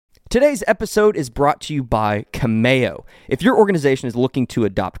Today's episode is brought to you by Cameo. If your organization is looking to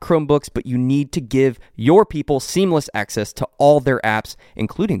adopt Chromebooks, but you need to give your people seamless access to all their apps,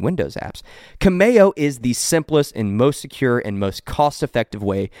 including Windows apps, Cameo is the simplest and most secure and most cost-effective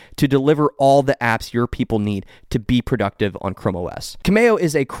way to deliver all the apps your people need to be productive on Chrome OS. Cameo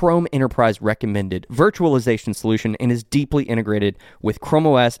is a Chrome Enterprise recommended virtualization solution and is deeply integrated with Chrome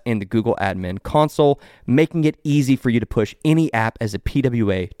OS and the Google Admin Console, making it easy for you to push any app as a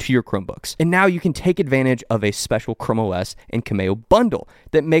PWA to your Chromebooks. And now you can take advantage of a special Chrome OS and Cameo bundle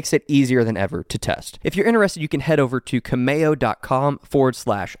that makes it easier than ever to test. If you're interested, you can head over to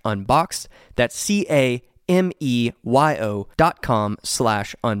cameo.com/unboxed. That's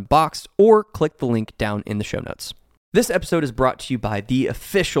cameo.com/unboxed, or click the link down in the show notes. This episode is brought to you by the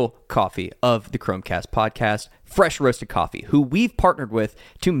official coffee of the Chromecast podcast, Fresh Roasted Coffee, who we've partnered with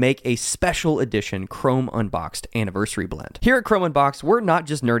to make a special edition Chrome Unboxed anniversary blend. Here at Chrome Unboxed, we're not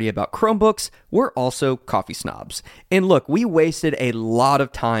just nerdy about Chromebooks, we're also coffee snobs. And look, we wasted a lot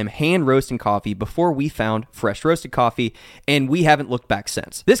of time hand roasting coffee before we found Fresh Roasted Coffee, and we haven't looked back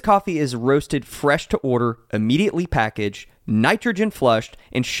since. This coffee is roasted fresh to order, immediately packaged, nitrogen flushed,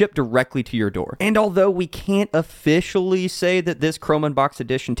 and shipped directly to your door. And although we can't officially say that this Chrome Unboxed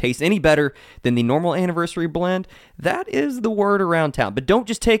edition tastes any better than the normal anniversary blend, that is the word around town. But don't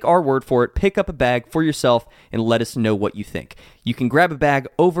just take our word for it. Pick up a bag for yourself and let us know what you think. You can grab a bag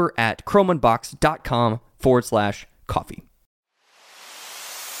over at chromeunboxed.com/coffee.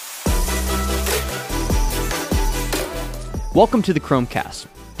 Welcome to the Chromecast,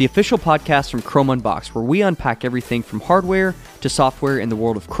 the official podcast from Chrome Unboxed, where we unpack everything from hardware to software in the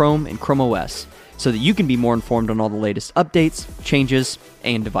world of Chrome and Chrome OS, so that you can be more informed on all the latest updates, changes,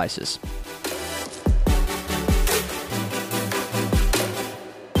 and devices.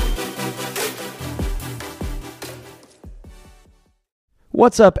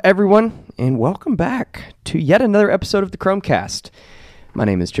 What's up, everyone, and welcome back to yet another episode of the Chromecast. My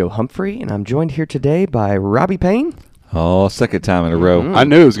name is Joe Humphrey, and I'm joined here today by Robbie Payne. Oh, second time in a row. I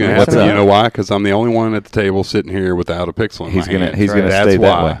knew it was going to happen. You know why? Because I'm the only one at the table sitting here without a pixel in my hand. He's going to stay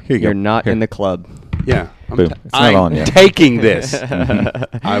that way. Here you You're not in the club. Yeah. I'm taking this.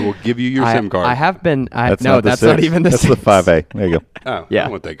 I will give you your SIM card. I have been. That's not even the That's 6. the 5A. There you go. Oh, yeah. I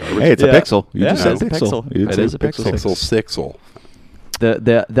want that garbage. Hey, it's a pixel. You just said it's a pixel. It is a pixel. Pixel.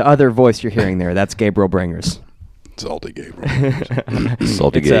 The other voice you're hearing there, that's Gabriel Bringers. Salty Gabriel.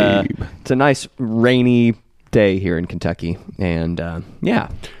 Salty Gabe. It's a nice rainy day here in Kentucky, and Yeah,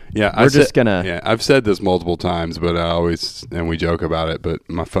 I've said this multiple times, but and we joke about it, but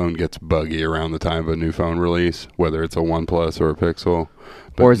my phone gets buggy around the time of a new phone release, whether it's a OnePlus or a Pixel.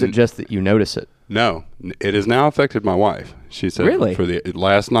 But or is it just that you notice it? No, it has now affected my wife. She said, really?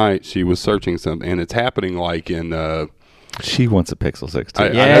 Last night she was searching something, and it's happening like in. She wants a Pixel 6 too. I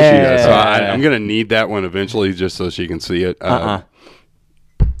know she does. So I'm going to need that one eventually, just so she can see it.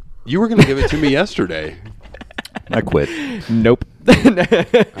 You were going to give it to me yesterday. I quit. Nope.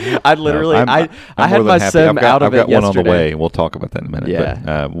 I literally, I had my SIM out of it yesterday. I've got one on the way. We'll talk about that in a minute.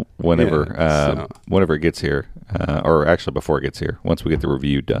 Yeah. But whenever it gets here, or actually before it gets here, once we get the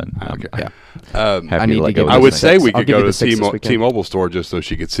review done, okay. Happy to let go. I would say we could go to the T-Mobile store just so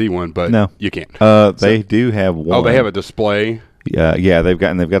she could see one, but no, you can't. They do have one. Oh, they have a display. Yeah, they've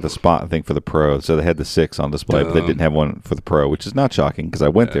got the spot, I think, for the Pro. So they had the 6 on display, but they didn't have one for the Pro, which is not shocking because I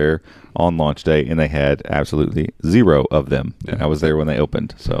went there on launch day and they had absolutely 0 of them. Yeah. And I was there when they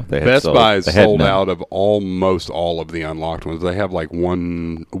opened, so they had Best Buy is sold out of almost all of the unlocked ones. They have like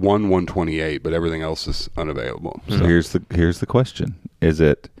 128, but everything else is unavailable. So here's the question: is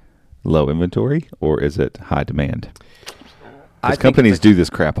it low inventory or is it high demand? Because companies do this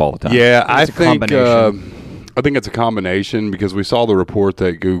crap all the time. Yeah, I think it's a combination because we saw the report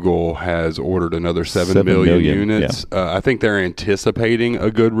that Google has ordered another 7 million units. Yeah. I think they're anticipating a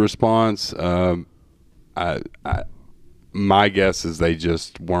good response. My guess is they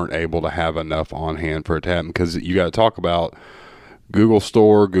just weren't able to have enough on hand for it to happen because you got to talk about Google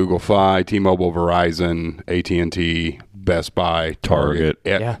Store, Google Fi, T-Mobile, Verizon, AT&T, Best Buy, Target.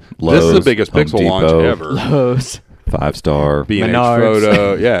 Yeah. Lowe's, this is the biggest Pixel launch ever. Lowe's. 5-star, B&H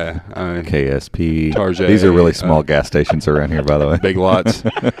Photo, KSP. Target. These are really small gas stations around here, by the way. Big lots.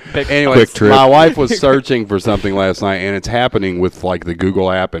 Anyways, my wife was searching for something last night, and it's happening with like the Google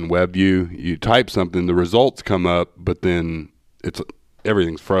app and WebView. You type something, the results come up, but then it's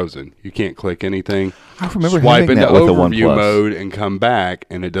everything's frozen. You can't click anything. I remember Swipe having into that with the overview OnePlus. mode and come back,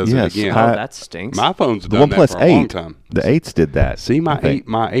 and it does Yes, it again. Oh, that stinks. My phone's The done that OnePlus for a long 8. time. The 8s did that. See, my 8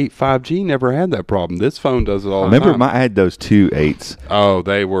 5G never had that problem. This phone does it all the Remember, time. I had those 2 8s. Oh,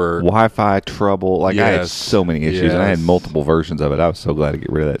 they were Wi-Fi trouble. Like, I had Yes. so many issues, and I had Yes. multiple versions of it. I was so glad to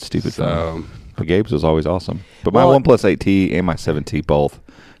get rid of that stupid so. phone. But Gabe's was always awesome. But my Well, OnePlus 8T and my 7T both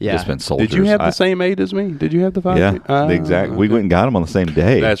Yeah. just been soldiers. Did you have the same 8 as me? Did you have the 5G? Yeah, the exact. We went and got them on the same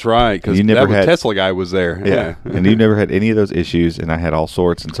day. That's right, because You never that had- Tesla guy was there. Yeah, and you never had any of those issues, and I had all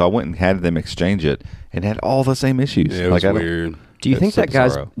sorts, and so I went and had them exchange it, and had all the same issues. It was I don't- weird. Do you think It's so that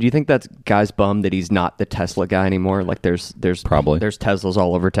guy's? bizarro. Do you think that guy's bummed that he's not the Tesla guy anymore? Like there's Probably. there's Teslas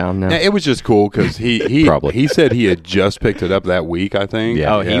all over town now. Yeah, it was just cool because he Probably. he said he had just picked it up that week. I think.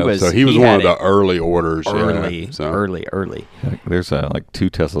 Yeah. Oh, he was- So he was he one had of the it early orders. early, yeah. So, early. Like, there's like 2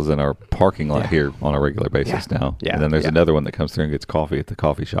 Teslas in our parking lot here on a regular basis now. Yeah. And then there's Yeah. another one that comes through and gets coffee at the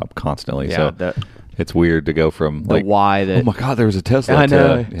coffee shop constantly. Yeah, so the it's weird to go from like, why that oh my God, there was a Tesla. I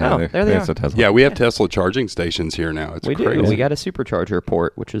know. To, yeah, Oh, there they there's are. a Tesla. Yeah, we have Tesla charging stations here now. It's we crazy. do. We got a supercharger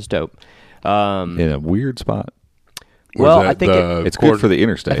port, which is dope. In a weird spot. Well, Was that I think the It's good for the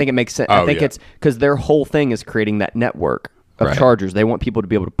interstate. I think it makes sense. Oh, I think yeah. it's because their whole thing is creating that network of Right. chargers. They want people to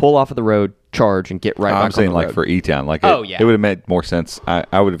be able to pull off of the road, charge, and get right back I'm saying on the like road. for E-Town. Like Oh, it, yeah. it would have made more sense.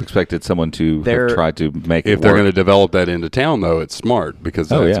 I would have expected someone to They're- have tried to make If it they're work. going to develop that into town, though, it's smart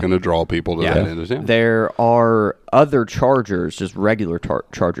because Oh, that's yeah. going to draw people to Yeah. that into town. There are other chargers, just regular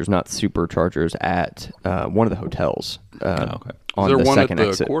chargers, not superchargers, at one of the hotels. Okay. On Is there the one at second the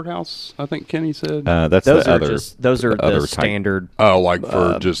exit. course? I think Kenny said. That's Those the are other. just those are other the type. standard. Oh, like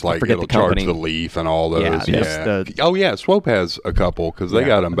for just like forget it'll the charge company. the Leaf and all those. Yeah, Yeah. just the- Oh yeah, Swope has a couple because they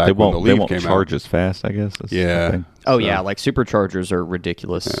got them back They when the won't. They Leaf won't came charge out. as fast. I guess. is Yeah. the thing. Oh So- yeah, like superchargers are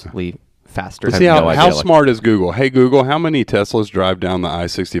ridiculously faster. But I see have how, no idea, how like- smart is Google? Hey Google, how many Teslas drive down the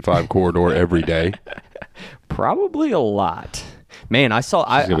I-65 corridor every day? Probably a lot. Man, I saw.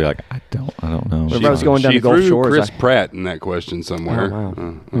 She's gonna be like, I don't know. Whenever I was going down she the Gulf threw Shores, Chris I- Pratt in that question somewhere. Oh,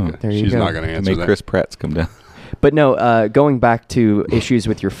 wow. Okay. there you She's go. not going to To answer make that. Chris Pratt's come down. But no, going back to issues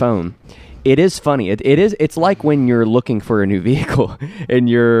with your phone, it is funny. It's like when you're looking for a new vehicle and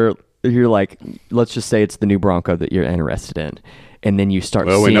you're like, let's just say it's the new Bronco that you're interested in, and then you start.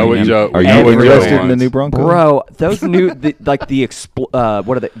 Well, we seeing know what them Joe- Are you know what Joe interested in the wants. new Bronco? Bro, those new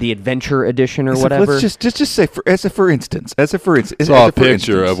what are the Adventure Edition or So whatever? Let's just say as a for instance. Saw a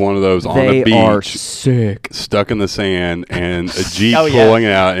picture of one of those on they the are beach, sick. stuck in the sand, and a Jeep Oh, yeah. pulling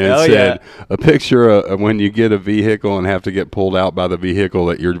out, and it Oh, said a picture of when you get a vehicle and have to get pulled out by the vehicle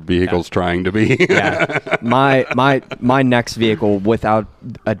that your vehicle's trying to be. Yeah, my next vehicle, without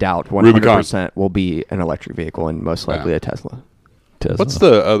a doubt, 100% will be an electric vehicle and most likely Yeah. a Tesla. What's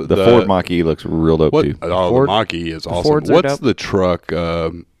the Ford Mach-E looks real dope what? too. Oh, Ford- the Mach-E is awesome. Fords are What's dope. the truck?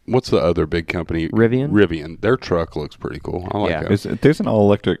 What's the other big company? Rivian? Rivian. Their truck looks pretty cool. I like Yeah. that. There's an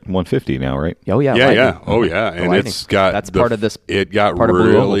all-electric 150 now, right? Oh yeah, Yeah, Lightning. yeah. Oh, yeah. And Lightning. it's got That's part of this. It got part of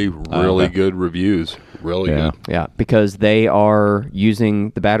Blue really, Oval. really Okay. good reviews. Really Yeah. good. Yeah, because they are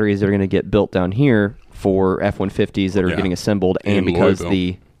using the batteries that are going to get built down here for F-150s that are Yeah. getting assembled, and In because Louisville.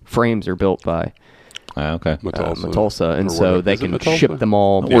 the frames are built by Okay. Matulsa, and Or so what- they is it can Matulsa? ship them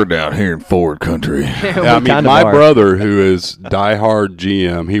all. We're down here in Ford country. Yeah, I mean, kind of my are. brother, who is diehard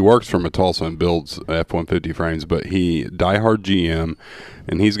GM, he works for Matulsa and builds F-150 frames, but he diehard GM,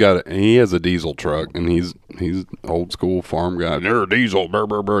 and he has a diesel truck, and he's old school farm guy. They're a diesel, brr,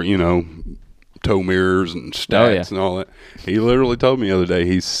 brr, brr, tow mirrors and stacks and all that. He literally told me the other day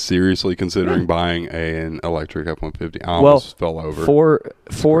he's seriously considering buying an electric F-150. I almost fell over.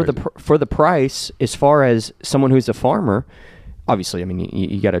 for the price, as far as someone who's a farmer, obviously, I mean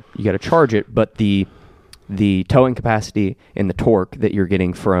you gotta charge it, but the towing capacity and the torque that you're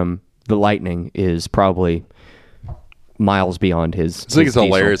getting from the Lightning is probably miles beyond his. I think his it's diesel.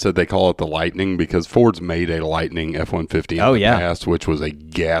 hilarious that they call it the Lightning because Ford's made a Lightning F-150 in Oh, the yeah. past, which was a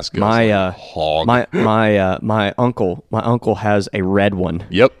gas My guzzling hog. my uncle has a red one,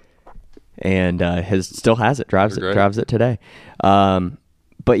 Yep. and still has it, drives They're it great. drives it today.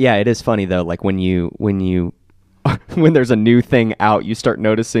 But yeah, it is funny though. Like when you when there's a new thing out, you start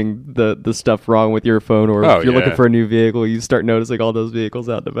noticing the stuff wrong with your phone, or Oh, if you're looking yeah. for a new vehicle, you start noticing all those vehicles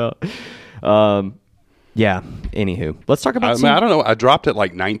out and about. Yeah. Anywho, let's talk about. I don't know. I dropped it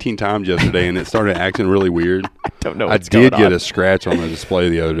like 19 times yesterday, and it started acting really weird. I don't know I what's did going get on. a scratch on the display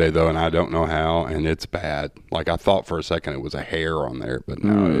the other day, though, and I don't know how, and it's bad. Like I thought for a second it was a hair on there, but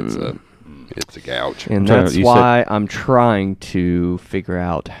no, it's a gouge. And trying to- that's you why I'm trying to figure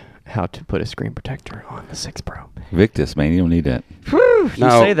out how to put a screen protector on the 6 Pro. Victus, man, you don't need that. You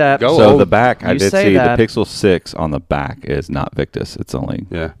say that. So the back, I You did say see that. the Pixel 6 on the back is not Victus. It's only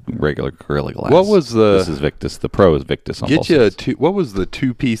regular Gorilla Glass. What was the? This is Victus. The Pro is Victus on both Get you a sides. what was the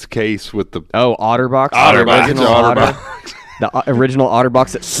 2-piece case with the? OtterBox. OtterBox. Original OtterBox. The original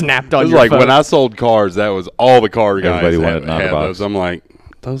OtterBox that snapped It on was your like phone. when I sold cars, that was all the car guys Everybody wanted had an OtterBox. those. I'm like,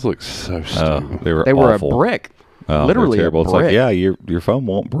 those look so stupid. They were They were awful. a brick. Oh, Literally they're terrible. a brick. It's like, yeah, your phone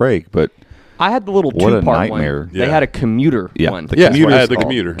won't break, but I had the little What a two-part nightmare. one. They Yeah. had a commuter one. the Yes, commuter I had the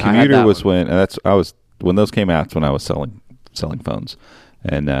commuter. I had Commuter that was one. when those came out. That's when I was selling phones,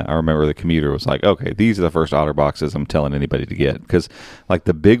 and I remember the commuter was like, okay, these are the first OtterBoxes I'm telling anybody to get, because like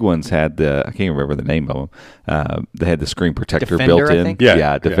the big ones had the, I can't remember the name of them. They had the screen protector Defender, built I in. think?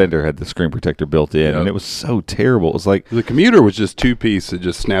 Yeah. Defender had the screen protector built in, Yep. and it was so terrible. It was like, The commuter was just 2-piece that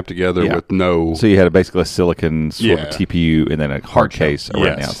just snapped together Yeah. with no. so you had basically a silicon sort Yeah. of TPU and then a hard case around the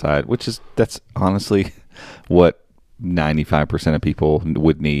Yes. outside, that's honestly what 95% of people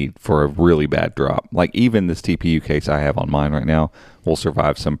would need for a really bad drop. Like even this TPU case I have on mine right now will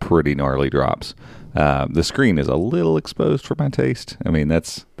survive some pretty gnarly drops. The screen is a little exposed for my taste. I mean,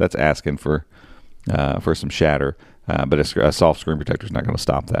 that's asking for some shatter, but a soft screen protector is not going to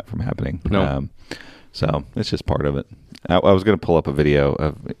stop that from happening. No. So it's just part of it. I was going to pull up a video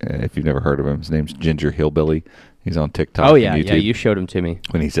of, if you've never heard of him, his name's Ginger Hillbilly. He's on TikTok. Oh, and yeah. YouTube. Yeah, you showed them to me.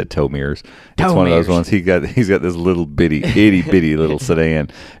 When he said tow mirrors, it's Tow one of those mirrors. ones. He's got this little itty bitty little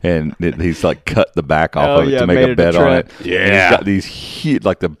sedan, and he's like cut the back off Oh, of it yeah, to make made a it a bed on it. truck. Yeah. And he's got these huge,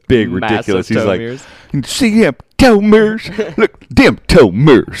 like the big Massive ridiculous. He's tow like, mirrors. see them tow mirrors? Look, them tow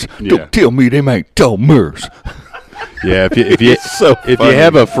mirrors. Yeah. Don't tell me them ain't tow mirrors. Yeah, if you so if funny. you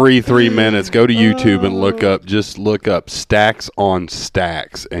have a free 3 minutes, go to YouTube and look up stacks on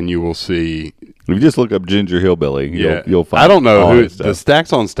stacks, and you will see. If you just look up Ginger Hillbilly, you'll find. I don't know all who his stuff. the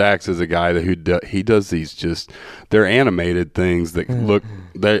stacks on stacks is a guy he does these they're animated things that look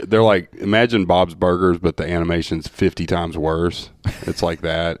they're like, imagine Bob's Burgers, but the animation's 50 times worse. It's like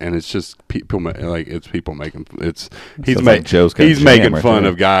that, and it's just people making Sounds like Joe's got he's jam making right fun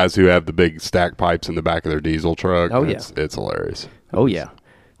there. of guys who have the big stack pipes in the back of their diesel truck. Oh, and yeah. it's hilarious. Oh, yeah.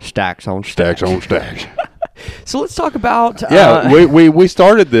 Stacks on stacks. Stacks on stacks. So let's talk about... Yeah, we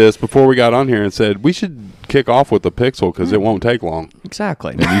started this before we got on here and said we should kick off with the Pixel because it won't take long.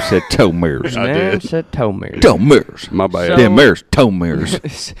 Exactly. And you said tow mirrors. I Man did. said tow mirrors. Tow mirrors. My bad. So- Them mirrors. Tow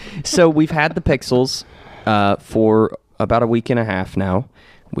mirrors. So we've had the Pixels for about a week and a half now.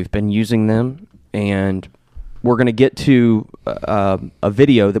 We've been using them, and we're going to get to a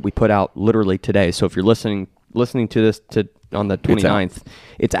video that we put out literally today. So if you're listening to this on the 29th,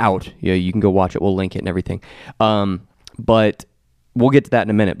 it's out. Yeah, you can go watch it. We'll link it and everything. But we'll get to that in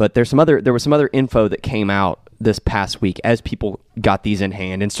a minute. But there was some other info that came out this past week as people got these in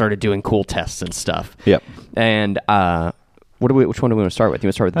hand and started doing cool tests and stuff. Yep. And which one do we want to start with? You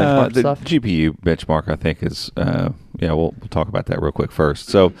want to start with benchmark The stuff? GPU benchmark, I think, is we'll talk about that real quick first.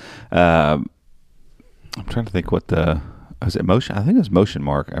 So I'm trying to think what was it Motion? I think it was Motion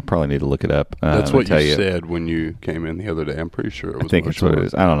Mark. I probably need to look it up. That's Let me what tell you said when you came in the other day. I'm pretty sure it was. I think it's what it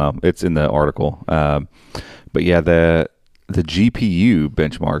is. I don't know. It's in the article. But yeah, the GPU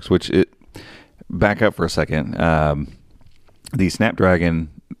benchmarks, back up for a second. The Snapdragon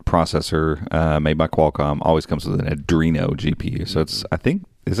processor made by Qualcomm always comes with an Adreno GPU. So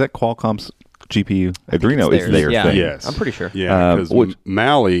is that Qualcomm's GPU? Adreno is their yeah. thing. Yes. I'm pretty sure. Yeah, because which-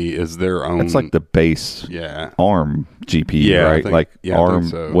 Mali is their own. It's like the base yeah. ARM GPU, Yeah, I right? think- Like yeah, I think ARM,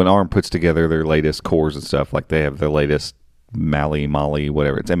 so. when ARM puts together their latest cores and stuff, like they have their latest Mali,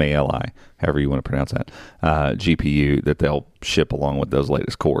 whatever, it's MALI, however you want to pronounce that, GPU that they'll ship along with those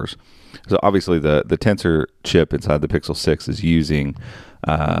latest cores. So obviously the Tensor chip inside the Pixel 6 is using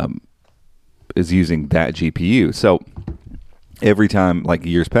that GPU. So every time, like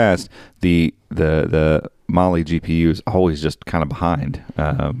years past, the Mali GPU is always just kind of behind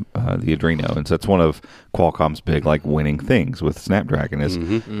the Adreno, and so it's one of Qualcomm's big winning things with Snapdragon is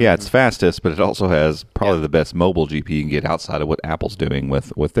it's fastest, but it also has probably the best mobile GPU you can get outside of what Apple's doing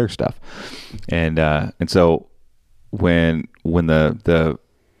with their stuff, and so when the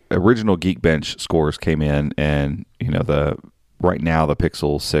original Geekbench scores came in, and right now the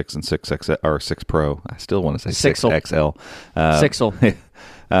Pixel 6 and 6X or 6 Pro, I still want to say 6XL.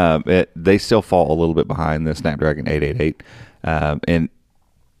 They still fall a little bit behind the Snapdragon 888, and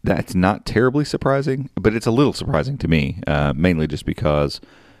that's not terribly surprising, but it's a little surprising to me, mainly just because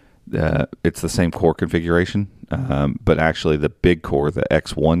it's the same core configuration, but actually the big core, the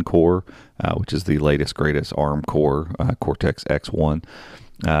X1 core, which is the latest, greatest ARM core, Cortex X1,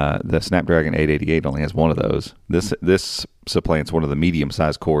 The Snapdragon 888 only has one of those. This supplants one of the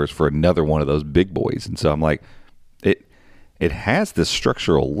medium-sized cores for another one of those big boys. And so I'm like, it has this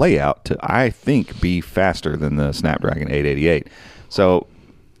structural layout to, I think, be faster than the Snapdragon 888. So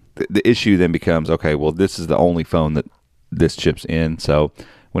the issue then becomes, okay, well, this is the only phone that this chip's in. So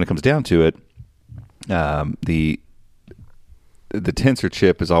when it comes down to it, the Tensor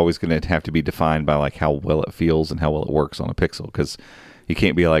chip is always going to have to be defined by like how well it feels and how well it works on a Pixel, because you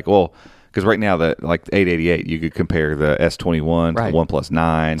can't be like, well, because right now the 888, you could compare the S21 to the OnePlus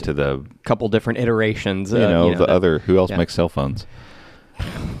 9 to the couple different iterations. Who else makes cell phones?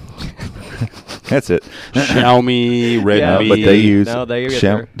 That's it. Xiaomi, Redmi. But they use does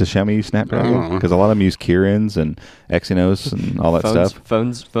Xiaomi use Snapdragon? Because a lot of them use Kirins and Exynos and all that stuff.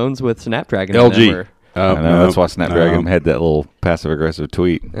 Phones with Snapdragon. LG. I know, that's why Snapdragon had that little passive-aggressive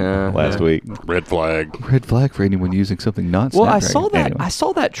tweet last week. Red flag. Red flag for anyone using something not Snapdragon. Well, I saw that. Anyway. I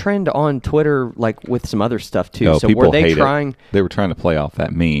saw that trend on Twitter, like with some other stuff too. No, so people were they hate trying? It. They were trying to play off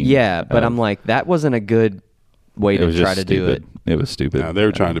that meme. Yeah, but I'm like, that wasn't a good way to try to do it. It was stupid. No, they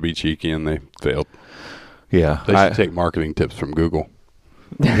were trying to be cheeky and they failed. Yeah, they should take marketing tips from Google.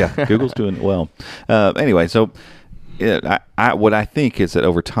 Yeah, Google's doing it well. Anyway, so. What I think is that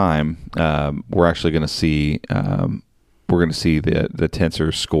over time, we're actually going to see the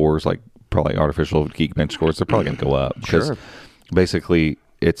Tensor scores, like probably artificial Geekbench scores. They're probably going to go up because basically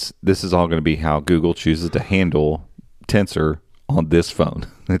this is all going to be how Google chooses to handle Tensor on this phone.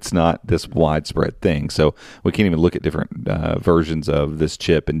 It's not this widespread thing, so we can't even look at different versions of this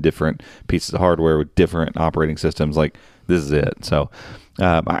chip and different pieces of hardware with different operating systems. Like this is it. So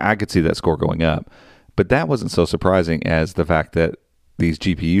I could see that score going up. But that wasn't so surprising as the fact that these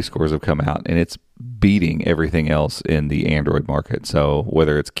GPU scores have come out and it's beating everything else in the Android market. So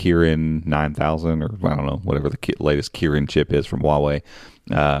whether it's Kirin 9000 or I don't know, whatever the latest Kirin chip is from Huawei,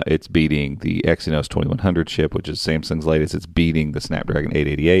 it's beating the Exynos 2100 chip, which is Samsung's latest. It's beating the Snapdragon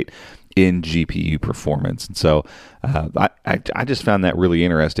 888 in GPU performance. And so I just found that really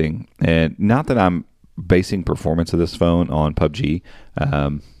interesting. And not that I'm basing performance of this phone on PUBG,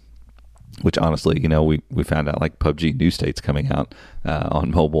 which honestly, we found out like PUBG New State's coming out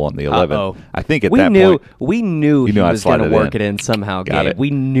on mobile on the 11th. Uh-oh. I think at we that knew, point... We knew he was going to work it in somehow, Got Gabe. it. We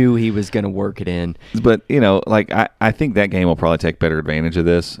knew he was going to work it in. But, I think that game will probably take better advantage of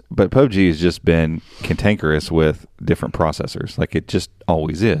this. But PUBG has just been cantankerous with different processors. Like it just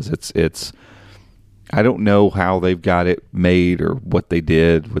always is. It's I don't know how they've got it made or what they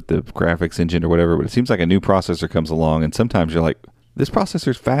did with the graphics engine or whatever, but it seems like a new processor comes along and sometimes you're like, this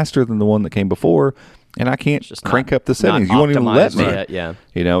processor's faster than the one that came before, and I can't just crank up the settings. You won't even let me. Yeah.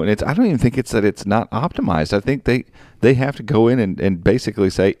 And I don't even think it's that it's not optimized. I think they have to go in and basically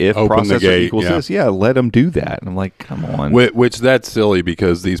say, if Open the processor gate, equals this, let them do that. And I'm like, come on. Which that's silly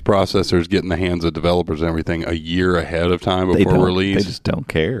because these processors get in the hands of developers and everything a year ahead of time before release. They just don't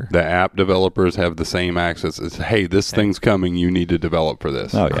care. The app developers have the same access as, hey, this thing's coming, you need to develop for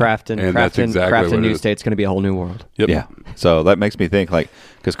this. Oh, yeah. Crafton New State's going to be a whole new world. Yep. Yeah. So that makes me think,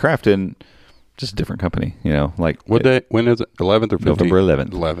 because Crafton, just a different company, What day? When is it? 11th or 15th? November 11th.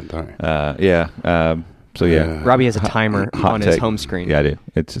 11th, all right. So yeah, Robbie has a timer on his home screen. Yeah, I do.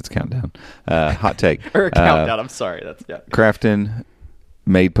 It's countdown. Hot take or countdown. I'm sorry. That's Crafton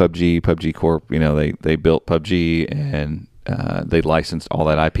made PUBG Corp. They built PUBG and they licensed all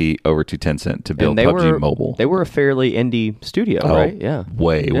that IP over to Tencent to build PUBG Mobile. They were a fairly indie studio, right? Yeah,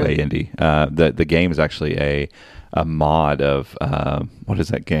 way indie. The game is actually a mod of what is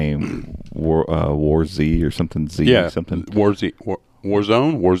that game? War Z or something Z? Yeah, something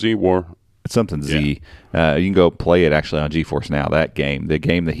Warzone, War. It's something Z. You can go play it actually on GeForce Now. That game, the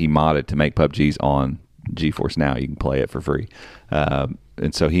game that he modded to make PUBG's on GeForce Now, you can play it for free. And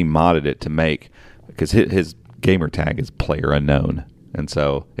so he modded it to make, because his gamer tag is Player Unknown, and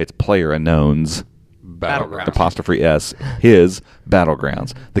so it's Player Unknown's Battlegrounds. Apostrophe S, his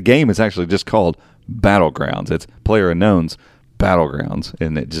Battlegrounds. The game is actually just called Battlegrounds. It's Player Unknown's Battlegrounds,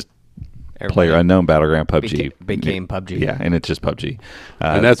 and it just Player Unknown Battleground PUBG became PUBG. Yeah, and it's just PUBG.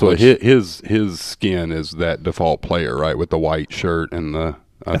 And that's what his skin is, that default player, right, with the white shirt and the.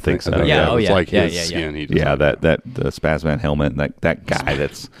 I think so. Yeah, it's like his skin. He that the Spazman helmet, and that guy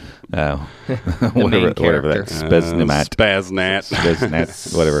that's whatever that Spaznat,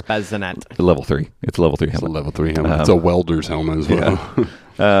 whatever. Spaznat. Level 3. It's a level 3 helmet. It's a level 3 helmet. It's a welder's helmet as well.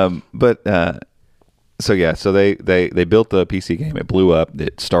 So they built the PC game. It blew up.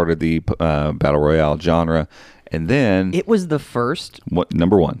 It started the battle royale genre, and then it was the first.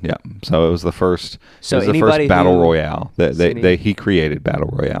 Number one, yeah. So it was the first. So it was the first battle royale that he created battle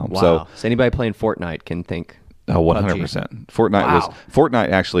royale. Wow. So anybody playing Fortnite can think. Oh, 100%. Fortnite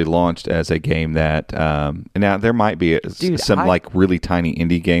actually launched as a game that, and now there might be some like really tiny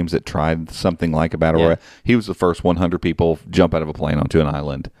indie games that tried something like a battle royale. He was the first 100 people jump out of a plane onto an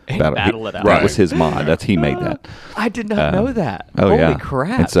island. Battle it out. That was his mod. He made that. I did not know that. Holy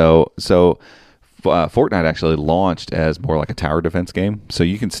crap. And so Fortnite actually launched as more like a tower defense game. So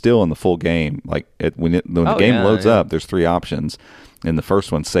you can still in the full game, like when the game loads up, there's 3 options. And the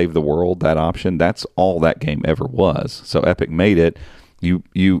first one, Save the World, that option, that's all that game ever was. So Epic made it.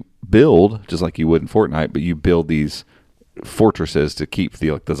 You build, just like you would in Fortnite, but you build these fortresses to keep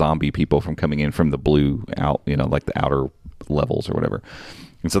the zombie people from coming in from the blue out, like the outer levels or whatever.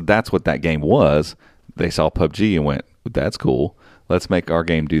 And so that's what that game was. They saw PUBG and went, that's cool. Let's make our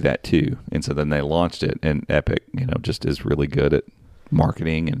game do that too. And so then they launched it, and Epic, just is really good at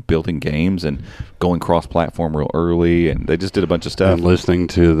marketing and building games and going cross-platform real early, and they just did a bunch of stuff. And listening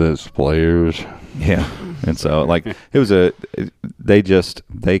to the players. Yeah. And so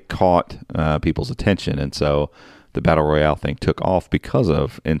they caught people's attention, and so the Battle Royale thing took off because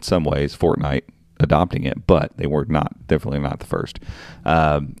of, in some ways, Fortnite adopting it, but they were definitely not the first.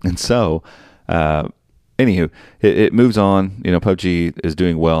 Anywho, it moves on. PUBG is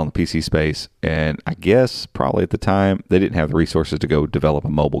doing well in the PC space, and I guess probably at the time they didn't have the resources to go develop a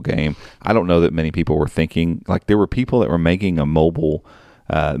mobile game. I don't know that many people were thinking, like there were people that were making a mobile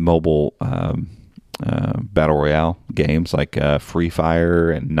battle royale games like Free Fire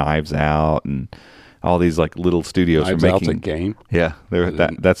and Knives Out and all these like little studios Knives were making Out's a game. Yeah,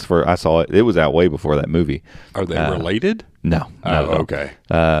 that's where I saw it. It was out way before that movie. Are they related? No. Okay.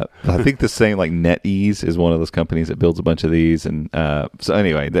 I think the same, like NetEase is one of those companies that builds a bunch of these. And so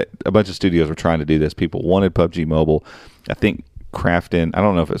anyway, a bunch of studios were trying to do this. People wanted PUBG Mobile. I think Krafton, I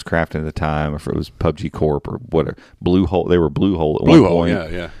don't know if it was Krafton at the time or if it was PUBG Corp or whatever. Bluehole, they were Bluehole at one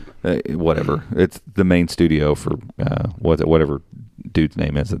point. Yeah. Whatever. It's the main studio for whatever dude's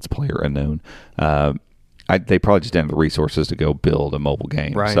name is. It's player unknown. They probably just didn't have the resources to go build a mobile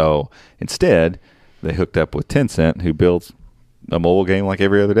game. Right. So instead, they hooked up with Tencent, who builds a mobile game like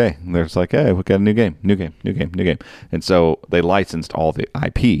every other day. And they're just like, hey, we got a new game. And so they licensed all the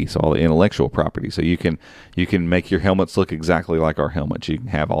IP, so all the intellectual property. So you can make your helmets look exactly like our helmets. You can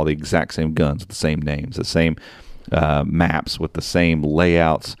have all the exact same guns with the same names, the same maps with the same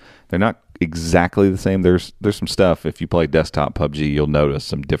layouts. They're not exactly the same. There's some stuff, if you play desktop PUBG, you'll notice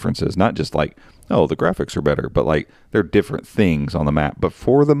some differences. Not just like, oh, the graphics are better, but like they're different things on the map. But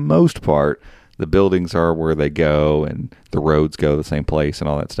for the most part, the buildings are where they go and the roads go the same place and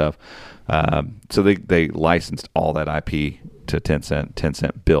all that stuff. So they licensed all that IP to Tencent.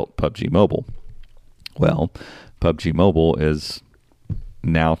 Tencent built PUBG Mobile. Well, PUBG Mobile is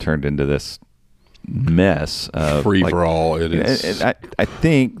now turned into this mess of free for all. It is. And I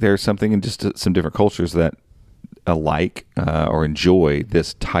think there's something in just some different cultures that alike or enjoy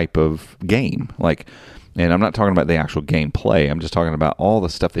this type of game. And I'm not talking about the actual gameplay. I'm just talking about all the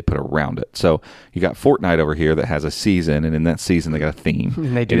stuff they put around it. So you got Fortnite over here that has a season, and in that season they got a theme.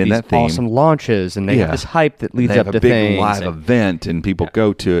 And they do these awesome launches, and they have this hype that leads up to things. They have a big live event, and people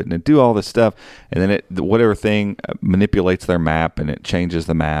go to it, and they do all this stuff. And then whatever thing manipulates their map, and it changes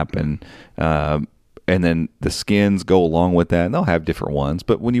the map, and then the skins go along with that, and they'll have different ones.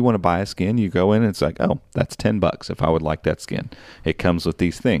 But when you want to buy a skin, you go in, and it's like, oh, that's $10 if I would like that skin. It comes with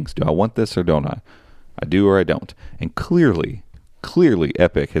these things. Do I want this or don't I? I do or I don't. And clearly,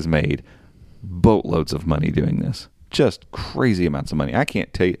 Epic has made boatloads of money doing this. Just crazy amounts of money. I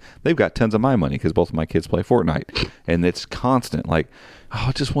can't tell you. They've got tons of my money because both of my kids play Fortnite. And it's constant. Like, oh,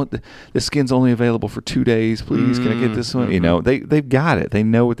 I just want this skin's only available for 2 days. Please, can I get this one? They've got it. They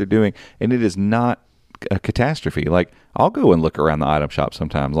know what they're doing. And it is not a catastrophe. Like, I'll go and look around the item shop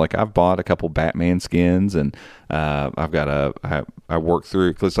sometimes. Like, I've bought a couple Batman skins, and I've got I work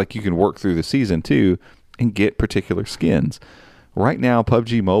through, because like you can work through the season too and get particular skins. Right now,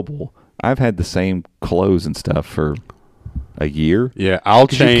 PUBG Mobile, I've had the same clothes and stuff for a year. Yeah, I'll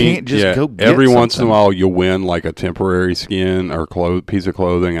change. You can't just go get every something. Once in a while, you'll win like a temporary skin or piece of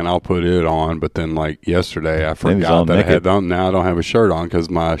clothing, and I'll put it on. But then, like yesterday, I forgot that I had on. Now I don't have a shirt on because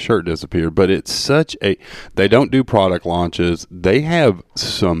my shirt disappeared. But it's such a. They don't do product launches. They have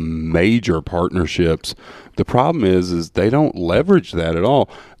some major partnerships. The problem is they don't leverage that at all.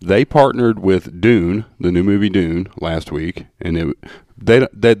 They partnered with Dune, the new movie Dune, last week, and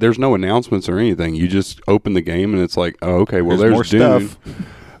there's no announcements or anything. You just open the game and it's like, oh, okay, well, there's more Dune. stuff.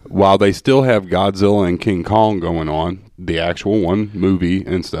 While they still have Godzilla and King Kong going on, the actual one movie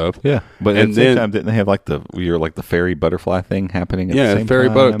and stuff. Yeah, but at the same time, didn't they have like the fairy butterfly thing happening? At the same fairy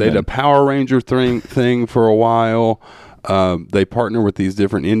time? butterfly. They had a Power Ranger thing for a while. They partner with these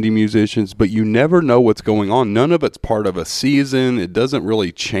different indie musicians, but you never know what's going on. None of it's part of a season. It doesn't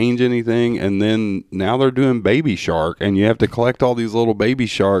really change anything. And then now they're doing Baby Shark, and you have to collect all these little baby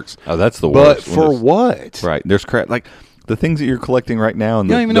sharks. Oh, that's the worst. But for what? Right. There's crap. Like, the things that you're collecting right now in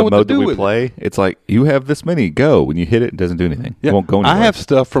the mode that we play, it's like, you have this many, go. When you hit it, it doesn't do anything. Yeah. It won't go anywhere. I have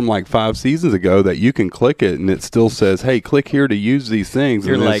stuff from like 5 seasons ago that you can click it and it still says, hey, click here to use these things.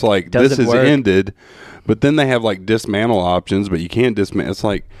 You're and like, it's like, this is ended. But then they have like dismantle options, but you can't dismantle. It's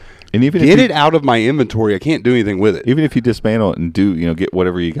like, and even get it out of my inventory. I can't do anything with it. Even if you dismantle it and do, get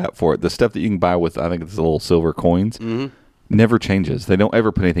whatever you got for it, the stuff that you can buy with, I think it's the little silver coins, never changes. They don't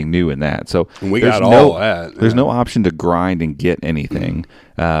ever put anything new in that. So and we got all that. There's no option to grind and get anything.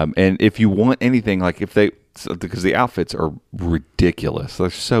 And if you want anything, like because the outfits are ridiculous. They're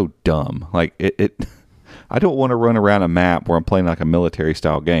so dumb. Like I don't want to run around a map where I'm playing like a military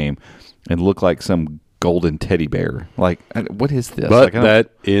style game and look like some golden teddy bear. Like, what is this? But like, that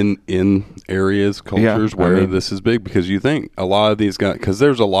in areas, cultures where this is big, because you think a lot of these guys, because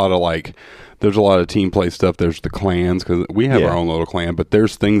there's a lot of team play stuff. There's the clans, because we have our own little clan, but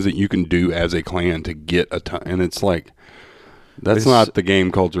there's things that you can do as a clan to get a ton. And it's like, that's not the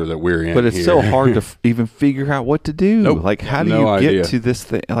game culture that we're in. But it's so hard to even figure out what to do. Nope. Like, how do you get to this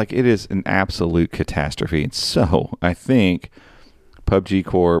thing? Like, it is an absolute catastrophe. And so I think PUBG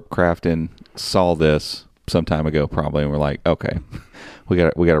Corp, Crafton saw this some time ago probably, and we're like, okay, we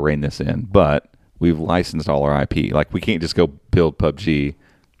got to rein this in. But we've licensed all our IP. Like, we can't just go build PUBG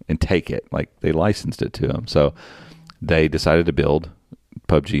and take it. Like, they licensed it to them. So they decided to build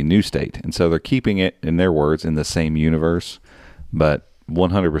PUBG New State. And so they're keeping it, in their words, in the same universe. But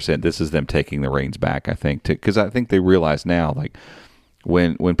 100%, this is them taking the reins back, I think, because I think they realize now, like,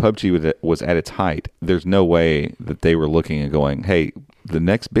 when PUBG was at its height, there's no way that they were looking and going, hey, the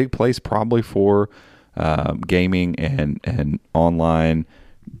next big place probably for gaming and online,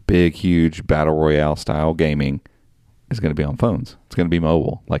 big, huge battle royale style gaming is going to be on phones. It's going to be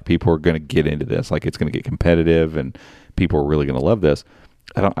mobile. Like, people are going to get into this. Like, it's going to get competitive, and people are really going to love this.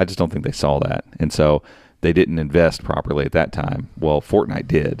 I just don't think they saw that, and so they didn't invest properly at that time. Well, Fortnite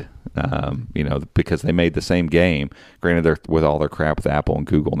did, because they made the same game. Granted, they're with all their crap with Apple and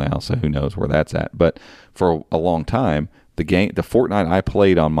Google now, so who knows where that's at. But for a long time, the Fortnite I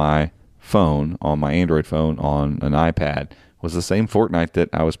played on my phone, on my Android phone, on an iPad, was the same Fortnite that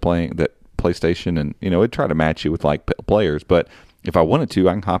I was playing, that PlayStation, and it'd try to match you with like players. But if I wanted to,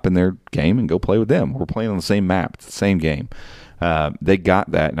 I can hop in their game and go play with them. We're playing on the same map. It's the same game. They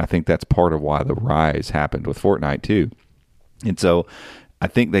got that, and I think that's part of why the rise happened with Fortnite too. And so I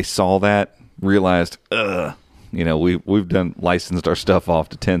think they saw that, realized, we've done licensed our stuff off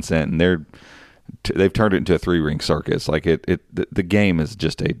to Tencent, and they've turned it into a 3-ring circus. Like, the game is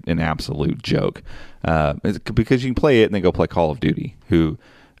just an absolute joke. Because you can play it and then go play Call of Duty, who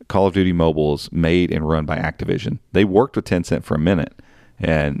Call of Duty Mobile is made and run by Activision. They worked with Tencent for a minute,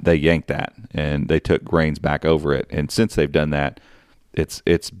 and they yanked that, and they took reins back over it. And since they've done that,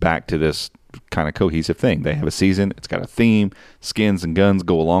 it's back to this kind of cohesive thing. They have a season, it's got a theme, skins and guns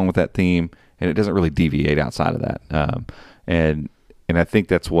go along with that theme, and it doesn't really deviate outside of that. And I think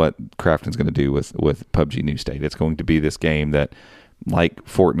that's what Crafton's going to do with PUBG New State. It's going to be this game that, like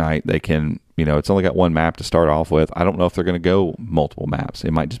Fortnite, they can, it's only got one map to start off with. I don't know if they're going to go multiple maps.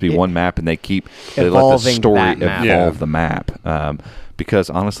 It might just be one map, and they let the story evolve the map.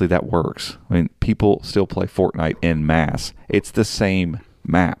 Because honestly, that works. I mean, people still play Fortnite en masse. It's the same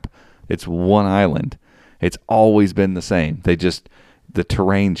map. It's one island. It's always been the same. The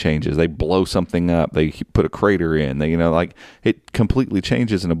terrain changes. They blow something up. They put a crater in. It completely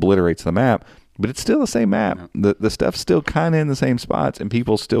changes and obliterates the map. But it's still the same map. The stuff's still kind of in the same spots, and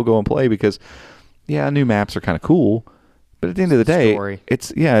people still go and play because, new maps are kind of cool. But at the end of the day, it's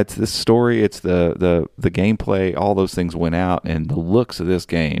the story, it's the gameplay, all those things went out, and the looks of this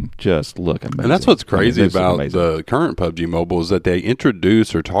game just look amazing. And that's what's crazy about the current PUBG Mobile, is that they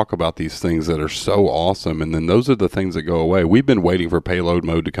introduce or talk about these things that are so awesome, and then those are the things that go away. We've been waiting for payload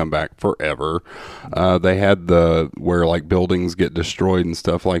mode to come back forever. They had where like buildings get destroyed and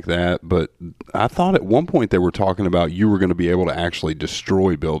stuff like that, but I thought at one point they were talking about you were going to be able to actually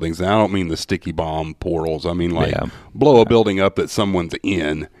destroy buildings. And I don't mean the sticky bomb portals. I mean blow a building up that someone's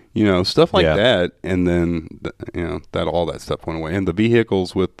in, stuff like that. And then, that all that stuff went away. And the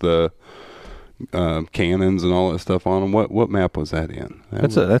vehicles with the cannons and all that stuff on them. What map was that in?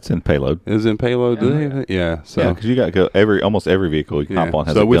 That's in Payload. Is it in Payload? Yeah. So because you got to go almost every vehicle you can hop on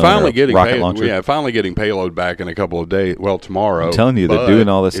has so a we're gun or finally a getting rocket launcher. Yeah, finally getting Payload back in a couple of days. Well, tomorrow. I'm telling you, they're doing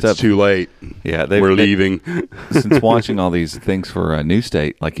all this stuff. It's too late. Yeah, we're leaving. Since watching all these things for New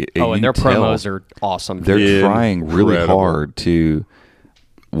State, and their promos are awesome. They're trying really hard to.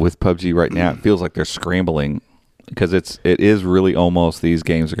 With PUBG right now, it feels like they're scrambling because it is really almost these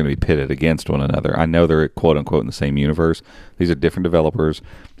games are going to be pitted against one another. I know they're quote unquote in the same universe. These are different developers.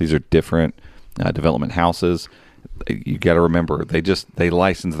 These are different development houses. You got to remember they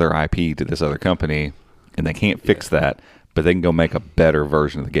license their IP to this other company, and they can't fix that. But they can go make a better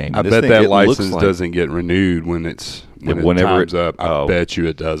version of the game. I bet that license doesn't get renewed when whenever time's up. I bet you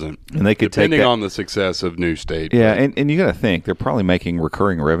it doesn't. And they could depending on the success of New State. Yeah, and you got to think they're probably making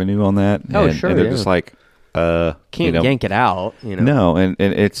recurring revenue on that. Sure. And they're just like, can't yank it out. No, and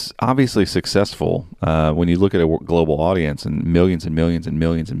it's obviously successful when you look at a global audience and millions and millions and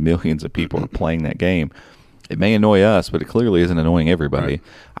millions and millions of people are playing that game. It may annoy us, but it clearly isn't annoying everybody.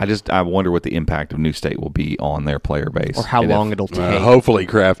 Right. I wonder what the impact of New State will be on their player base. Or how long it'll take. Hopefully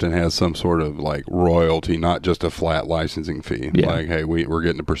Crafton has some sort of royalty, not just a flat licensing fee. Yeah. Hey, we're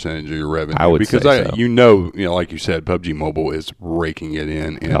getting a percentage of your revenue. I would say so. Like you said, PUBG Mobile is raking it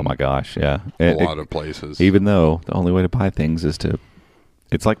in oh my gosh, yeah. A lot of places. Even though the only way to buy things is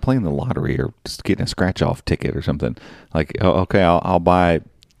it's like playing the lottery or just getting a scratch-off ticket or something. I'll buy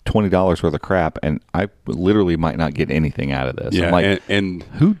 $20 worth of crap, and I literally might not get anything out of this. Yeah, and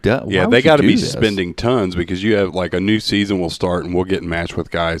who does? Yeah, they got to be spending tons because you have a new season will start, and we'll get matched with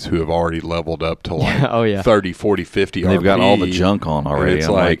guys who have already leveled up to 30, 40, 50 and they've got all the junk on already.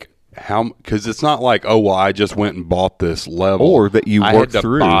 And it's how? Because it's not like, I just went and bought this level, or that you worked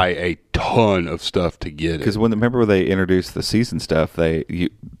through. Buy a ton of stuff to get it. Because remember when they introduced the season stuff,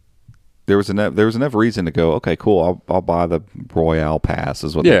 there was enough reason to go, okay, cool, I'll buy the Royale Pass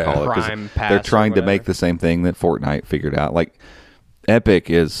is what they call it. Prime Pass. They're trying to make the same thing that Fortnite figured out. Epic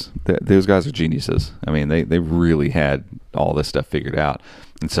those guys are geniuses. I mean, they really had all this stuff figured out.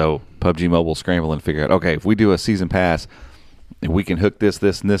 And so PUBG Mobile scrambled and figured out, okay, if we do a season pass, we can hook this,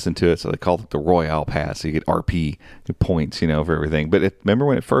 and this into it. So they called it the Royale Pass. So you get RP points, for everything. But remember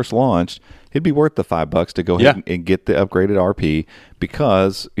when it first launched, it'd be worth the $5 to go ahead and get the upgraded RP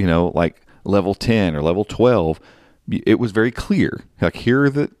because, level 10 or level 12, it was very clear. Here are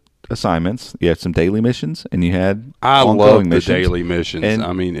the assignments. You had some daily missions, and you had ongoing missions. I love the daily missions. And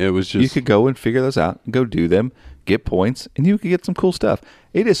I mean, it was just... You could go and figure those out, go do them, get points, and you could get some cool stuff.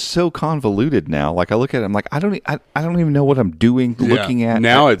 It is so convoluted now. I look at it, I'm like, I don't even know what I'm doing, looking at.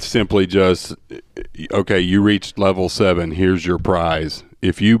 Now it's simply just, okay, you reached level 7, here's your prize.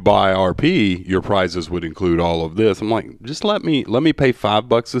 If you buy RP, your prizes would include all of this. I'm like, just let me pay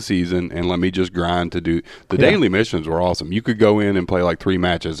 $5 a season and let me just grind to do the daily missions were awesome. You could go in and play 3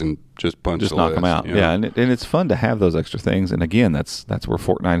 matches and just knock them out. Yeah, and it's fun to have those extra things. And again, that's where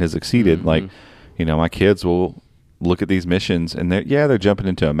Fortnite has exceeded. Mm-hmm. My kids will look at these missions and they're jumping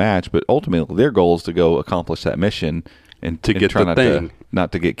into a match, but ultimately their goal is to go accomplish that mission and to get try the thing.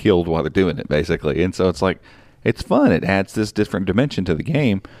 Not to get killed while they're doing it, basically. And so it's it's fun. It adds this different dimension to the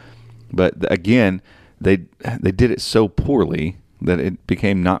game. But again, they did it so poorly that it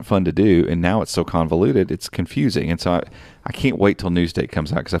became not fun to do, and now it's so convoluted, it's confusing. And so I can't wait till New State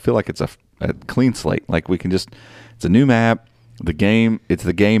comes out because I feel like it's a clean slate. We can it's a new map. It's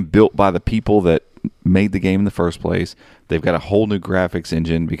the game built by the people that made the game in the first place. They've got a whole new graphics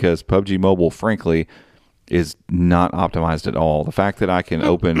engine because PUBG Mobile, frankly, is not optimized at all. The fact that I can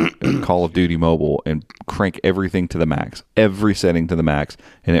open Call of Duty Mobile and crank everything to the max, every setting to the max,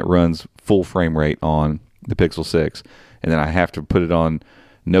 and it runs full frame rate on the Pixel 6, and then I have to put it on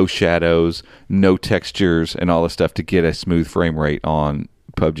no shadows, no textures, and all this stuff to get a smooth frame rate on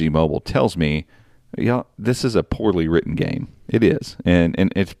PUBG Mobile tells me, this is a poorly written game. It is, and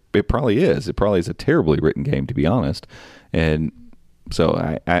it probably is. It probably is a terribly written game, to be honest. And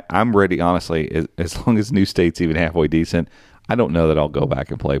so I'm ready, honestly, as long as New State's even halfway decent, I don't know that I'll go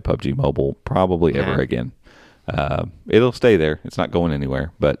back and play PUBG Mobile probably ever again. It'll stay there. It's not going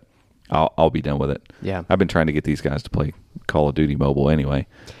anywhere, but I'll be done with it. Yeah. I've been trying to get these guys to play Call of Duty Mobile anyway.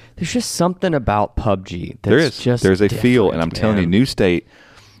 There's just something about PUBG that's There's a feel, and I'm telling you, New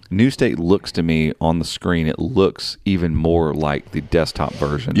State looks to me on the screen, it looks even more like the desktop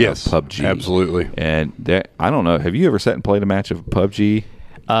version of PUBG. Absolutely. And I don't know, have you ever sat and played a match of PUBG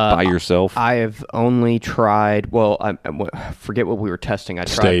by yourself? I have only tried, I forget what we were testing. I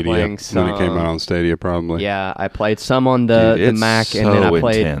tried Stadia, playing some. when it came out on Stadia, probably. Yeah, I played some on the Mac, and then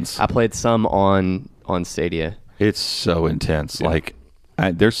I played some on Stadia. It's so intense. Yeah.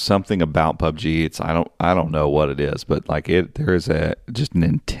 there's something about PUBG. I don't know what it is, but like there is just an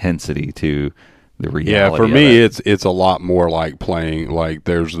intensity to the reality. Yeah, for me, it's a lot more like playing. Like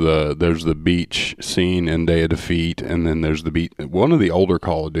there's the beach scene in Day of Defeat, and then there's the beach. One of the older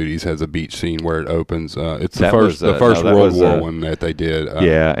Call of Duties has a beach scene where it opens. It's the first World War one that they did.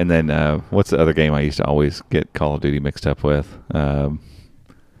 Yeah, and then what's the other game I used to always get Call of Duty mixed up with? Oh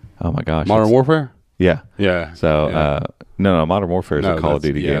my gosh, Modern Warfare. Yeah. Yeah. So no, Modern Warfare is a Call of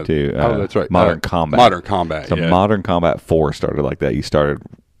Duty game too. That's right. Modern Combat. Modern Combat. So Modern Combat 4 started like that. You started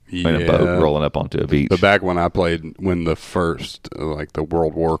in a boat rolling up onto a beach. But back when I played, when the first like the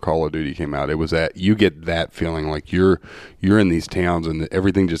World War Call of Duty came out, it was you get that feeling like you're in these towns and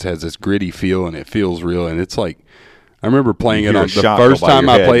everything just has this gritty feel and it feels real, and it's like I remember playing it on the first time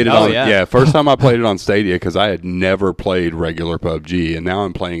I played it on first time I played it on Stadia, because I had never played regular PUBG, and now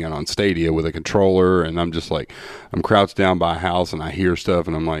I'm playing it on Stadia with a controller, and I'm just like I'm crouched down by a house and I hear stuff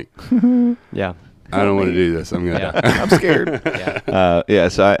and I'm like yeah. I don't want to do this. I'm gonna. I'm scared.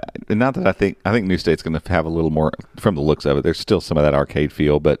 So not that I think New State's going to have a little more from the looks of it. There's still some of that arcade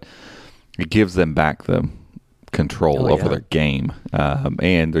feel, but it gives them back the control over their game,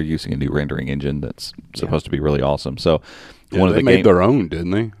 and they're using a new rendering engine that's supposed to be really awesome. So one of they made their own,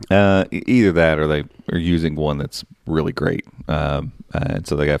 didn't they? Either that, or they are using one that's really great, and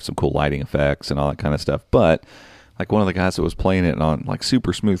so they have some cool lighting effects and all that kind of stuff. But like one of the guys that was playing it on like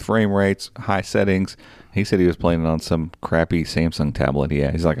super smooth frame rates, high settings, he said he was playing it on some crappy Samsung tablet.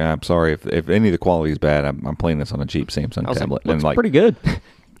 Yeah, he's like, I'm sorry if any of the quality is bad. I'm playing this on a cheap Samsung tablet. Looks pretty good.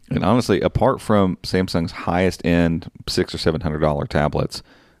 And honestly, apart from Samsung's highest end $600 or $700 tablets,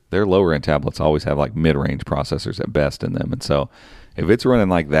 their lower end tablets always have like mid range processors at best in them. And so if it's running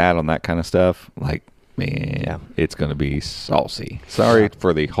like that on that kind of stuff, like man, it's going to be saucy. Sorry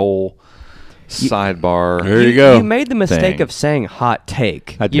for the whole sidebar. There you go. You made the mistake of saying hot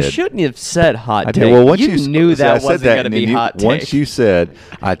take. I did. You shouldn't have said hot take. Well, once you knew that wasn't going to be hot take. Once you said,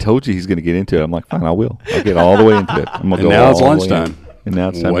 I told you he's going to get into it, I'm like, fine, I will. I'll get all the way into it. I'm gonna and go now it's lunchtime. And now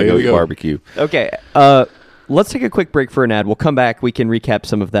it's time to go eat barbecue. Okay. Let's take a quick break for an ad. We'll come back. We can recap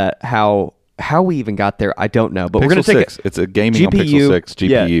some of that. How we even got there, I don't know. But Pixel we're going to take it's a gaming on Pixel 6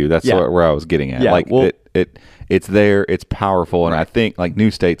 GPU. That's where I was getting at. Like it's there, it's powerful, and I think like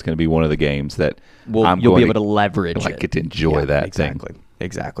New State's going to be one of the games that you'll be able to leverage it. Get to enjoy that.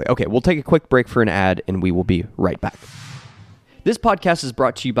 Exactly. Okay, we'll take a quick break for an ad, and we will be right back. This podcast is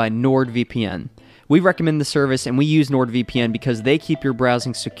brought to you by NordVPN. We recommend the service, and we use NordVPN because they keep your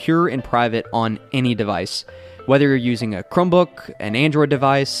browsing secure and private on any device. Whether you're using a Chromebook, an Android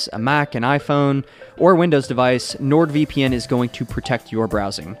device, a Mac, an iPhone, or a Windows device, NordVPN is going to protect your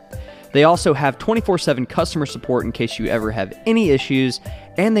browsing. They also have 24/7 customer support in case you ever have any issues,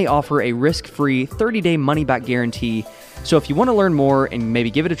 and they offer a risk-free 30-day money-back guarantee. So if you want to learn more and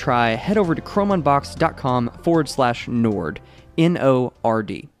maybe give it a try, head over to chromeunboxed.com/Nord,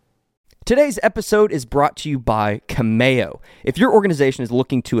 Nord. Today's episode is brought to you by Cameo. If your organization is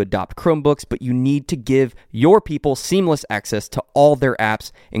looking to adopt Chromebooks, but you need to give your people seamless access to all their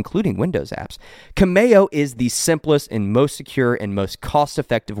apps, including Windows apps, Cameo is the simplest and most secure and most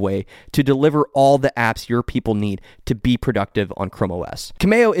cost-effective way to deliver all the apps your people need to be productive on Chrome OS.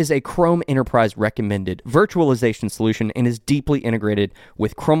 Cameo is a Chrome Enterprise recommended virtualization solution and is deeply integrated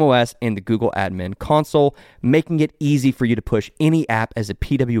with Chrome OS and the Google Admin Console, making it easy for you to push any app as a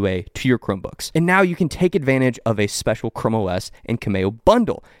PWA to your Chromebooks. And now you can take advantage of a special Chrome OS and Cameo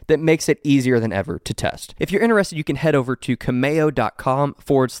bundle that makes it easier than ever to test. If you're interested, you can head over to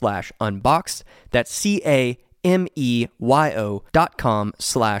cameo.com/unboxed. That's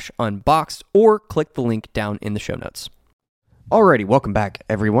CAMEYO.com/unboxed, or click the link down in the show notes. Alrighty, welcome back,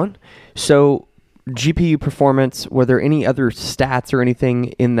 everyone. So, GPU performance, were there any other stats or anything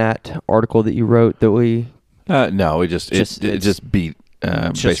in that article that you wrote that we... No, it just beat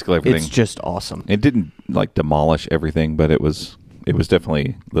basically everything. It's just awesome. It didn't like demolish everything, but it was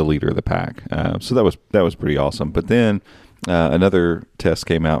definitely the leader of the pack. So that was pretty awesome. But then another test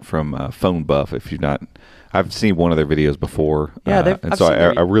came out from Phone Buff. If you've not, I've seen one of their videos before. Yeah,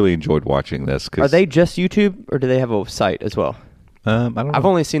 I really enjoyed watching this. Are they just YouTube, or do they have a site as well? I don't know. I've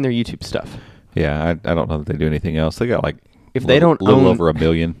only seen their YouTube stuff. Yeah, I don't know that they do anything else. They got like if they don't little own over 1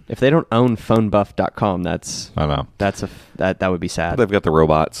 million. If they don't own phonebuff.com, that would be sad. They've got the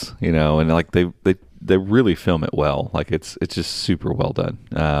robots, and like they really film it well. Like it's just super well done.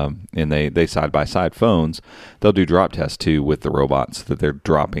 And they side by side phones. They'll do drop tests too with the robots that they're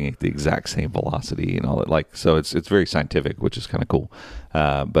dropping at the exact same velocity and all that. Like so, it's very scientific, which is kind of cool.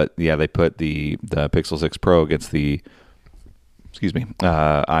 But yeah, they put the Pixel 6 Pro against the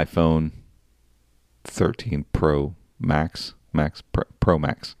iPhone 13 Pro Max, Max Pro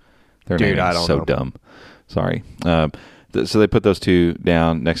Max. Their Dude, name I is don't so know. dumb. Sorry. So they put those two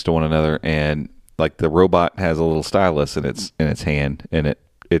down next to one another, and like the robot has a little stylus in its hand, and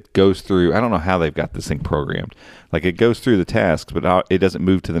it goes through. I don't know how they've got this thing programmed. Like it goes through the tasks, but it doesn't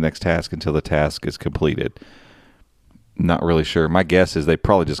move to the next task until the task is completed. Not really sure. My guess is they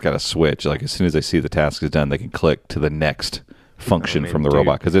probably just got a switch. Like as soon as they see the task is done, they can click to the next function from the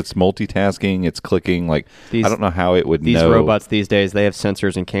robot, because it's multitasking, it's clicking. Like I don't know how it would these know. robots these days, they have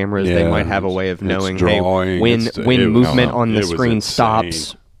sensors and cameras. They might have a way of knowing when movement on the screen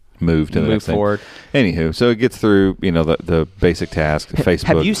stops, move to the next forward. Anywho, so it gets through the basic task. Facebook.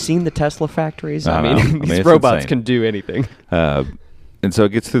 Have you seen the Tesla factories? I mean these it's robots insane. can do anything. And so it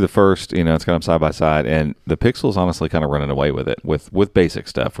gets through the first, it's got them side by side, and the Pixel's honestly kind of running away with it with basic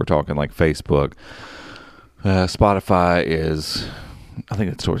stuff. We're talking like Facebook. Spotify is, I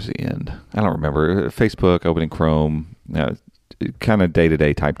think it's towards the end. I don't remember. Facebook, opening Chrome, kind of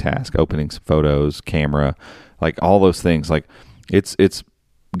day-to-day type task, opening some photos, camera, like all those things. Like it's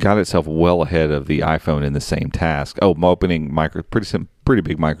got itself well ahead of the iPhone in the same task. Oh, I'm opening pretty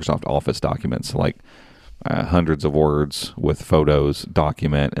big Microsoft Office documents, like hundreds of words with photos,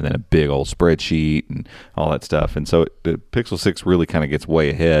 document, and then a big old spreadsheet and all that stuff. And so the Pixel 6 really kind of gets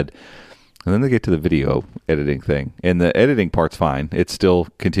way ahead. And then they get to the video editing thing. And the editing part's fine. It's still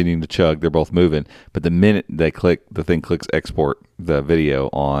continuing to chug. They're both moving. But the minute they click, the thing clicks export the video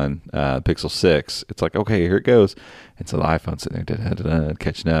on Pixel 6, it's like, okay, here it goes. And so the iPhone's sitting there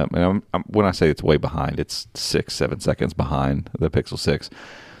catching up. And when I say it's way behind, it's 6-7 seconds behind the Pixel 6.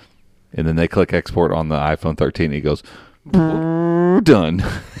 And then they click export on the iPhone 13, and it goes, done.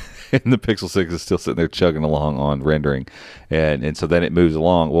 And the Pixel 6 is still sitting there chugging along on rendering. And so then it moves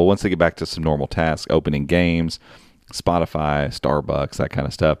along. Well, once they get back to some normal tasks, opening games, Spotify, Starbucks, that kind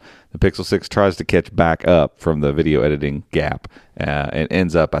of stuff, the Pixel 6 tries to catch back up from the video editing gap and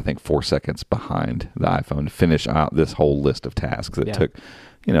ends up, I think, 4 seconds behind the iPhone to finish out this whole list of tasks that took,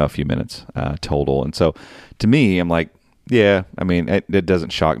 a few minutes total. And so to me, I'm like, yeah, I mean, it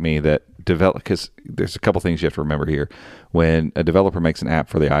doesn't shock me that because there's a couple things you have to remember here. When a developer makes an app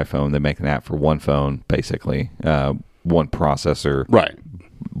for the iPhone, they make an app for one phone, basically, one processor, right,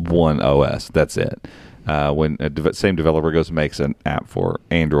 one OS. That's it. When same developer goes and makes an app for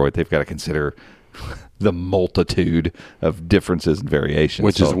Android, they've got to consider the multitude of differences and variations.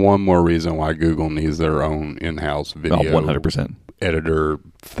 Which is one more reason why Google needs their own in-house video 100%. editor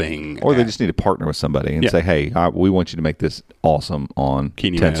thing. Or they just need to partner with somebody and say, hey, we want you to make this awesome on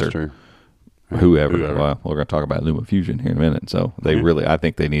Tensor. Whoever. Well, we're going to talk about LumaFusion here in a minute. So they really, I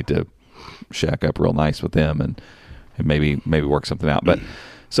think they need to shack up real nice with them and maybe work something out. But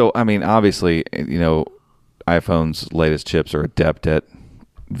so, I mean, obviously, iPhone's latest chips are adept at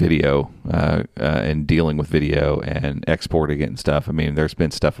video and dealing with video and exporting it and stuff. I mean, there's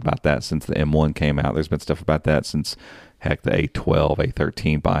been stuff about that since the M1 came out. There's been stuff about that since, heck, the A12,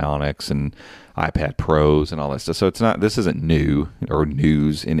 A13 Bionics and iPad Pros and all that stuff. So this isn't new or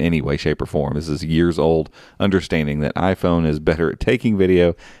news in any way, shape, or form. This is years old understanding that iPhone is better at taking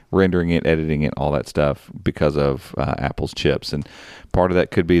video, rendering it, editing it, all that stuff because of Apple's chips. And part of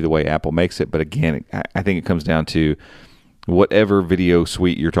that could be the way Apple makes it. But again, I think it comes down to whatever video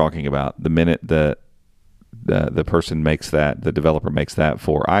suite you're talking about. The minute the person makes that, the developer makes that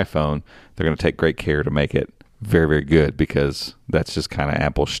for iPhone, they're going to take great care to make it very, very good, because that's just kind of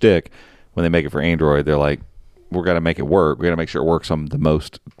Apple's shtick. When they make it for Android, they're like, we're going to make it work. We're going to make sure it works on the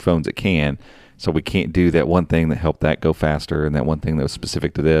most phones it can. So we can't do that one thing that helped that go faster and that one thing that was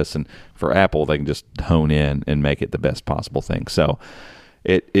specific to this. And for Apple, they can just hone in and make it the best possible thing. So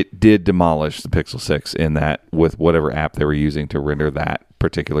it did demolish the Pixel 6 in that with whatever app they were using to render that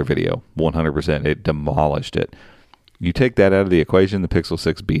particular video. 100%. It demolished it. You take that out of the equation, the Pixel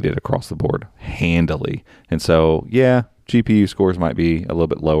 6 beat it across the board handily. And so, yeah, GPU scores might be a little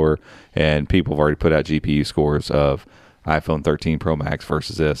bit lower, and people have already put out GPU scores of iPhone 13 Pro Max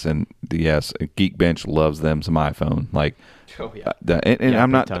versus this. And yes, Geekbench loves them some iPhone. Like,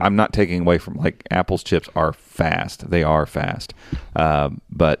 I'm not taking away from, like, Apple's chips are fast. They are fast,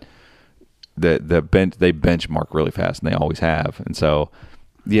 but they benchmark really fast, and they always have. And so,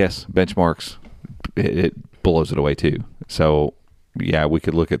 yes, benchmarks it blows it away too. So yeah, we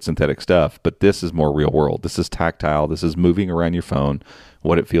could look at synthetic stuff, but this is more real world. This is tactile. This is moving around your phone,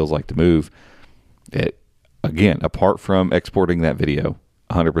 what it feels like to move. It, again, apart from exporting that video,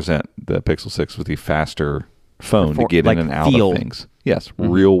 100%, the Pixel 6 was the faster phone to get in and out of things. Yes,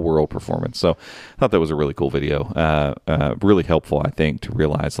 real world performance. So I thought that was a really cool video. Really helpful, I think, to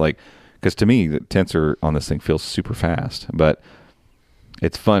realize, like, because to me, the tensor on this thing feels super fast, but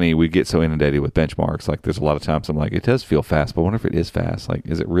it's funny, we get so inundated with benchmarks. Like, there's a lot of times I'm like, it does feel fast, but I wonder if it is fast. Like,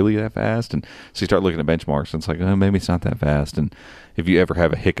 is it really that fast? And so you start looking at benchmarks, and it's like, oh, maybe it's not that fast. And if you ever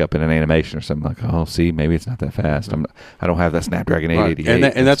have a hiccup in an animation or something, like, oh, see, maybe it's not that fast. I don't have that Snapdragon 888.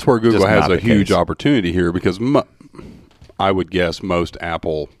 Right. And that's where Google has a huge opportunity here, because I would guess most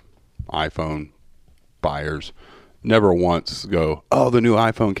Apple iPhone buyers never once go, oh, the new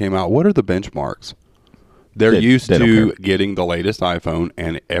iPhone came out. What are the benchmarks? They're used to getting the latest iPhone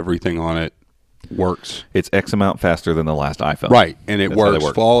and everything on it works. It's X amount faster than the last iPhone. Right. And it works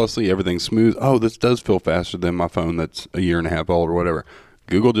flawlessly. Everything's smooth. Oh, this does feel faster than my phone that's a year and a half old or whatever.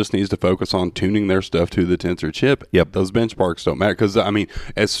 Google just needs to focus on tuning their stuff to the Tensor chip. Yep. Those benchmarks don't matter. Because, I mean,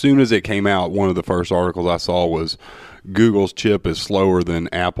 as soon as it came out, one of the first articles I saw was Google's chip is slower than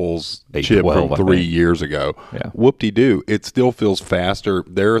Apple's chip from 3 years ago. Yeah. Whoop-de-doo. It still feels faster.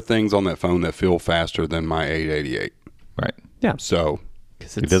 There are things on that phone that feel faster than my 888. Right. Yeah. So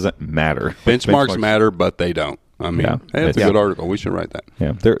it doesn't matter. Benchmarks matter, but they don't. I mean, hey, it's a good article. We should write that.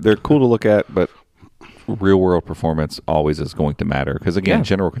 Yeah. They're cool to look at, but real-world performance always is going to matter. Because, again,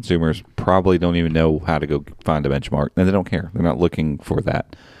 general consumers probably don't even know how to go find a benchmark, and they don't care. They're not looking for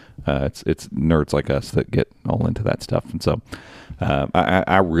that. It's nerds like us that get all into that stuff, and so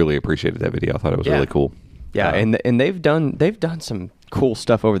I really appreciated that video. I thought it was really cool. Yeah, and they've done some cool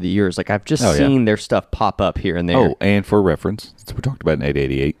stuff over the years. Like, I've just seen their stuff pop up here and there. Oh, and for reference, since we talked about an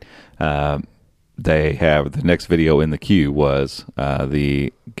 888, they have the next video in the queue was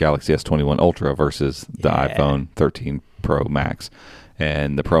the Galaxy S21 Ultra versus the iPhone 13 Pro Max,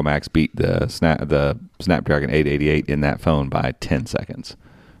 and the Pro Max beat the Snapdragon 888 in that phone by 10 seconds.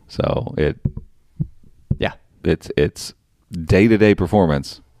 So it's day-to-day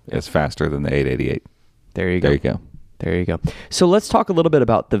performance is faster than the 888. There you go. So let's talk a little bit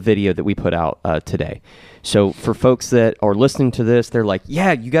about the video that we put out today. So for folks that are listening to this, they're like,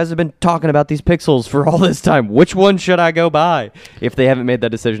 yeah, you guys have been talking about these Pixels for all this time. Which one should I go buy? If they haven't made that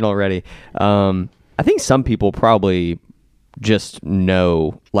decision already. I think some people probably just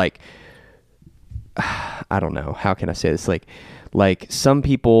know, like, I don't know. How can I say this? Like some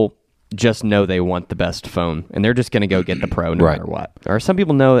people just know they want the best phone, and they're just going to go get the Pro no matter what. Or some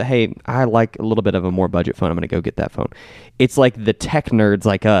people know that, hey, I like a little bit of a more budget phone. I'm going to go get that phone. It's like the tech nerds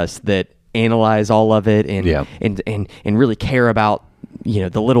like us that analyze all of it and really care about, you know,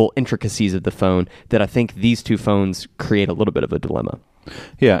 the little intricacies of the phone, that I think these two phones create a little bit of a dilemma.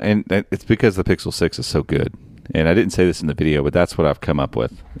 Yeah, and it's because the Pixel 6 is so good. And I didn't say this in the video, but that's what I've come up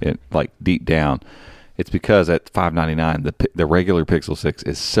with. Like, deep down, it's because at $599, the regular Pixel 6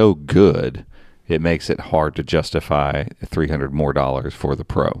 is so good, it makes it hard to justify $300 more for the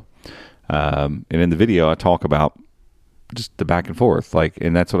Pro. And in the video, I talk about just the back and forth,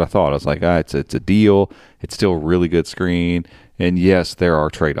 and that's what I thought. I was like, it's a deal. It's still a really good screen, and yes, there are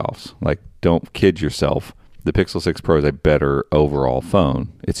trade-offs. Like, don't kid yourself. The Pixel 6 Pro is a better overall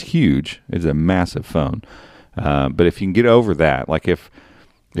phone. It's huge. It's a massive phone. But if you can get over that, like if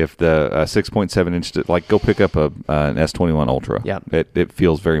the 6.7 inch, like, go pick up an S21 Ultra. Yeah. It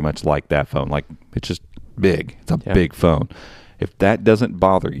feels very much like that phone. Like, it's just big. It's a big phone. If that doesn't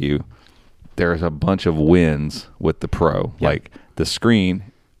bother you, there's a bunch of wins with the Pro. Yeah. Like, the screen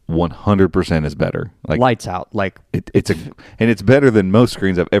 100% is better. Like, lights out. Like, and it's better than most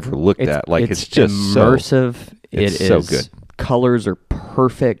screens I've ever looked at. Like, it's just immersive. It's so good. Colors are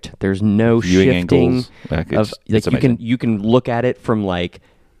perfect. There's no viewing shifting. Angles. You can look at it from like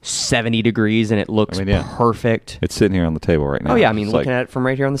 70 degrees and it looks perfect. It's sitting here on the table right now. Oh yeah, I mean, looking at it from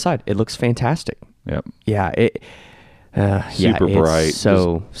right here on the side, it looks fantastic. Yep. Yeah. Super bright.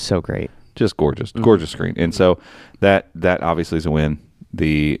 So great. Just gorgeous, gorgeous screen. And so that obviously is a win.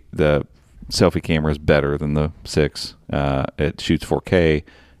 The selfie camera is better than the 6. It shoots 4K.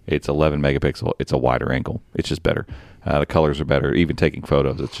 It's 11 megapixel. It's a wider angle. It's just better. The colors are better. Even taking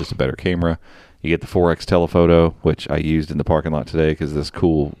photos, it's just a better camera. You get the 4X telephoto, which I used in the parking lot today because this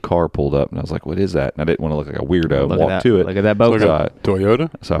cool car pulled up, and I was like, what is that? And I didn't want to look like a weirdo. Walk to it. Look at that boat. Toyota?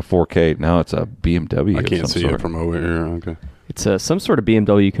 I saw a 4K. No, it's a BMW. I can't see it from over here. Okay. It's some sort of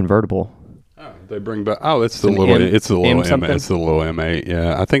BMW convertible. They bring back. Oh, it's the little M8. It's the little M8.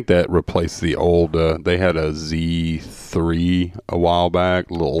 Yeah, I think that replaced the old. They had a Z3 a while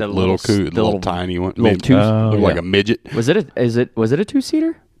back. Little tiny one. Looked like a midget. Was it a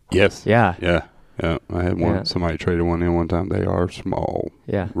 2-seater? Yes. Yeah. Yeah. Yeah. I had one. Yeah. Somebody traded one in one time. They are small.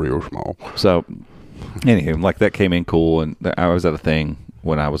 Yeah. Real small. So, anywho, like, that came in cool, and I was at a thing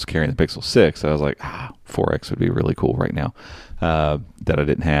when I was carrying the Pixel 6. I was like, 4X would be really cool right now, that I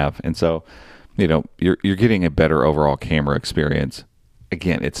didn't have, and so. You know, you're getting a better overall camera experience.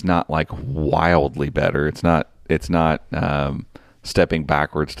 Again, it's not like wildly better. It's not stepping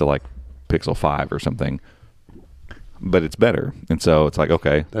backwards to like Pixel 5 or something. But it's better. And so it's like,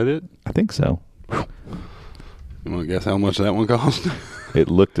 okay. That it? I think so. You want to guess how much that one cost? It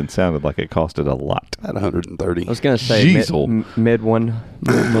looked and sounded like it costed a lot. At $130. I was going to say mid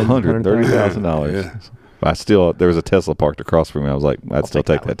 $130,000. Yeah. But there was a Tesla parked across from me. I was like, I'd still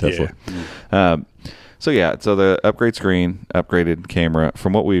take that Tesla. Yeah. So the upgrade screen, upgraded camera.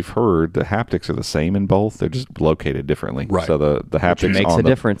 From what we've heard, the haptics are the same in both. They're just located differently. Right. So the haptics makes on a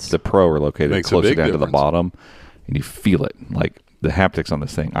difference. The Pro are located closer down to the bottom, and you feel it. Like the haptics on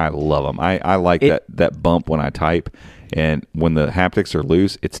this thing, I love them. I like that bump when I type, and when the haptics are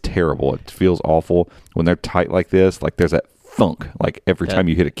loose, it's terrible. It feels awful. When they're tight like this, like there's that funk. Like every time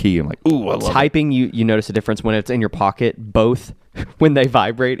you hit a key, I'm like, ooh, I love typing. You notice a difference when it's in your pocket. Both when they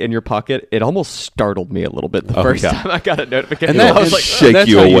vibrate in your pocket, it almost startled me a little bit the first time I got a notification. And that I was like, shake that's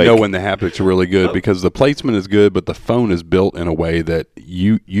you how awake. you know when the haptics are really good, because the placement is good, but the phone is built in a way that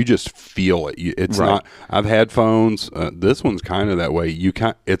you just feel it. It's not. I've had phones. This one's kind of that way.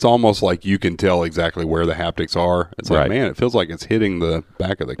 It's almost like you can tell exactly where the haptics are. It's like, man, it feels like it's hitting the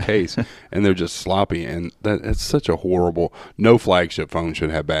back of the case, and they're just sloppy. And it's such a horrible. No flagship phone should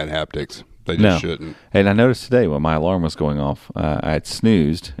have bad haptics. They just shouldn't. And I noticed today when my alarm was going off, I had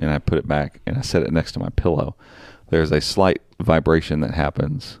snoozed and I put it back and I set it next to my pillow. There's a slight vibration that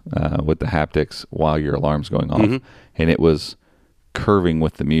happens with the haptics while your alarm's going off, and it was curving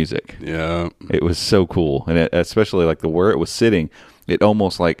with the music. Yeah, it was so cool, and especially like where it was sitting, it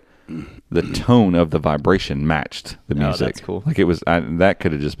almost like the tone of the vibration matched the music. Oh, that's cool. Like it was that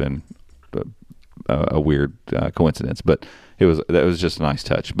could have just been a weird coincidence, but that was just a nice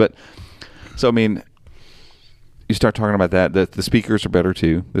touch. But so, I mean, you start talking about that. The speakers are better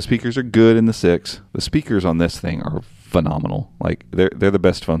too. The speakers are good in the 6. The speakers on this thing are phenomenal. Like they're the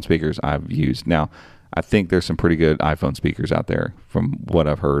best phone speakers I've used. Now, I think there's some pretty good iPhone speakers out there from what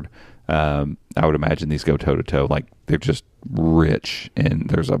I've heard. I would imagine these go toe to toe. Like they're just rich, and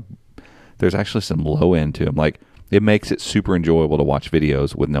there's actually some low end to them. Like it makes it super enjoyable to watch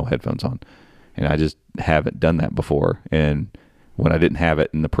videos with no headphones on, and I just haven't done that before. And when I didn't have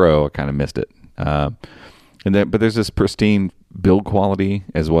it in the Pro, I kind of missed it. But there's this pristine build quality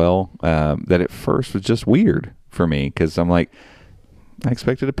as well that at first was just weird for me, because I'm like, I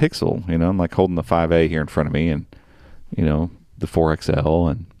expected a Pixel. I'm like holding the 5A here in front of me, and the 4XL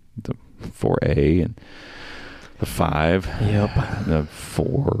and the 4A and the 5. Yep. The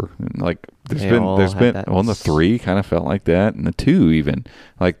 4. And like there's They been on the 3 kind of felt like that, and the 2 even.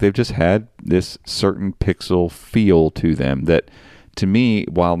 Like they've just had this certain Pixel feel to them that, to me,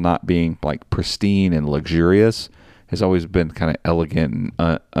 while not being like pristine and luxurious, has always been kind of elegant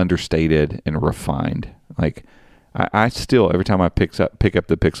and understated and refined. Like I still, every time I pick up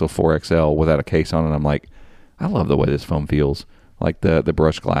the Pixel 4 XL without a case on it, I'm like, I love the way this phone feels. Like the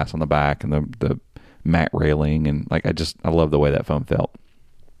brushed glass on the back and the matte railing, and like I love the way that phone felt.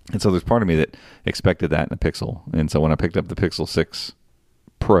 And so there's part of me that expected that in a Pixel. And so when I picked up the Pixel 6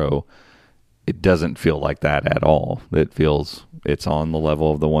 Pro, it doesn't feel like that at all. It's on the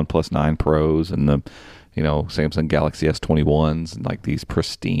level of the OnePlus 9 Pros and the Samsung Galaxy S21s, and like these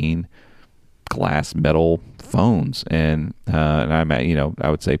pristine glass metal phones, and I'm at, I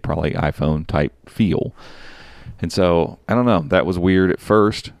would say probably iPhone type feel. And so I don't know, that was weird at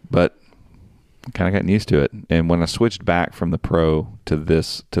first, but I kind of gotten used to it. And when I switched back from the Pro from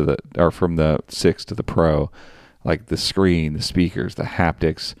the 6 to the Pro, like the screen, the speakers, the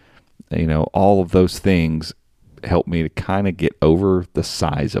haptics, all of those things helped me to kind of get over the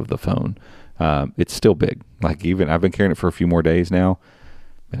size of the phone. It's still big. Like even I've been carrying it for a few more days now,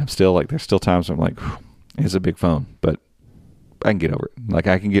 and I'm still like, there's still times I'm like, it's a big phone, but I can get over it. Like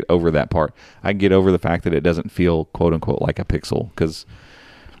I can get over that part. I can get over the fact that it doesn't feel quote unquote like a Pixel, because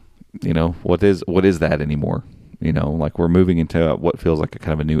what is that anymore? Like we're moving into what feels like a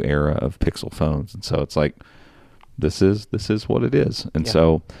kind of a new era of Pixel phones, and so it's like this is what it is. And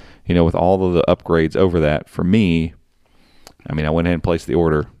so with all of the upgrades over that, for me, I mean, I went ahead and placed the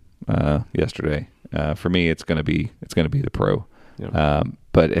order yesterday. For me, it's gonna be the Pro. Yeah.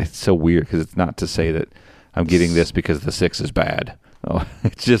 But it's so weird, because it's not to say that I'm getting this because the 6 is bad. Oh,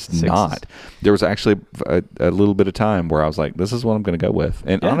 it's just not. There was actually a little bit of time where I was like, this is what I'm going to go with.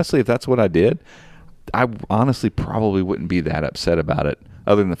 And honestly, if that's what I did, I honestly probably wouldn't be that upset about it,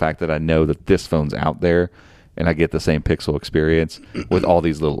 other than the fact that I know that this phone's out there and I get the same Pixel experience with all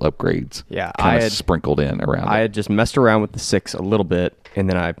these little upgrades kind of sprinkled in around I it. had just messed around with the 6 a little bit, and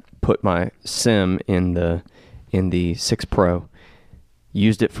then I put my SIM in the 6 Pro.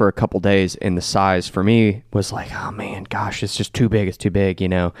 Used it for a couple days, and the size for me was like, oh man, gosh, it's just too big. It's too big,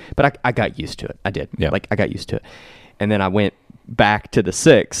 But I got used to it. I did. Yeah. Like I got used to it. And then I went back to the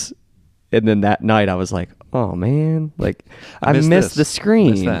 6. And then that night I was like, oh man, like I missed the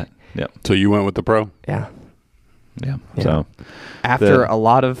screen. Missed that. Yep. So you went with the Pro? Yeah. Yeah. So after a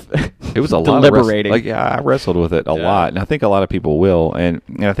lot of it was a deliberating. Lot of I wrestled with it a lot, and I think a lot of people will, and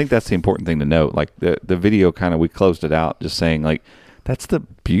I think that's the important thing to note. Like the video kind of, we closed it out just saying like that's the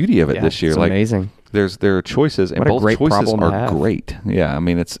beauty of it this year. It's like amazing. There are choices, and both choices are great. Yeah, I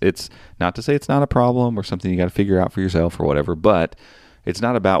mean it's not to say it's not a problem or something you got to figure out for yourself or whatever, but it's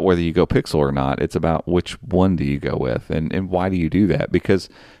not about whether you go Pixel or not. It's about which one do you go with, and why do you do that? Because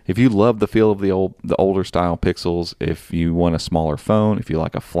if you love the feel of the older style Pixels, if you want a smaller phone, if you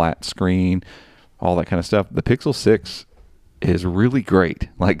like a flat screen, all that kind of stuff, the Pixel 6 is really great.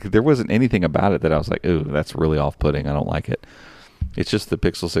 Like there wasn't anything about it that I was like, ooh, that's really off-putting. I don't like it. It's just the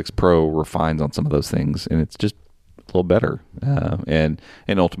Pixel 6 Pro refines on some of those things, and it's just a little better. And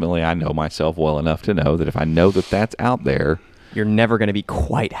ultimately, I know myself well enough to know that if I know that that's out there, you're never going to be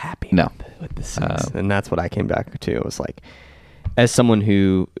quite happy with the 6. And that's what I came back to. It was like, as someone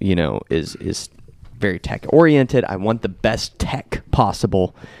who, is very tech oriented, I want the best tech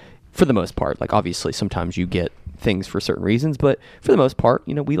possible for the most part. Like obviously sometimes you get things for certain reasons, but for the most part,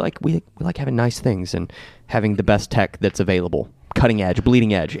 we like having nice things and having the best tech that's available, cutting edge,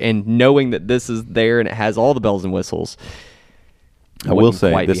 bleeding edge, and knowing that this is there and it has all the bells and whistles. I will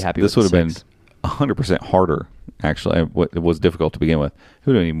say this would have been 100% harder. Actually, it was difficult to begin with. It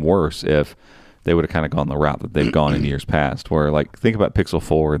would have been even worse if they would have kind of gone the route that they've gone in years past, where like think about Pixel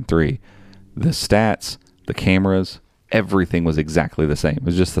 4 and 3. The stats, the cameras, everything was exactly the same. It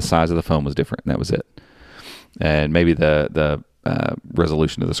was just the size of the phone was different, and that was it. And maybe the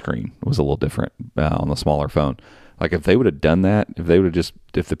resolution of the screen was a little different on the smaller phone. Like if they would have done that, if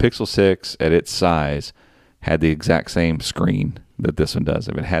the Pixel 6 at its size had the exact same screen that this one does,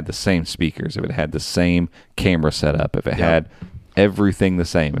 if it had the same speakers, if it had the same camera setup, if it had everything the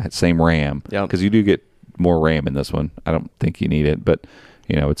same, it had same RAM, because you do get more RAM in this one. I don't think you need it, but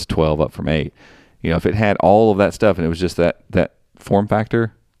it's 12 up from 8. If it had all of that stuff and it was just that form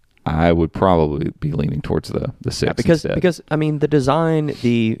factor, I would probably be leaning towards the 6 because I mean the design,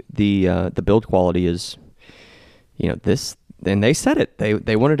 the build quality is, this. And they said it.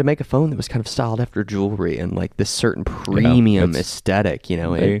 They wanted to make a phone that was kind of styled after jewelry and like this certain premium aesthetic.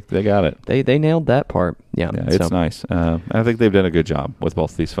 They got it. They nailed that part. Yeah, it's nice. I think they've done a good job with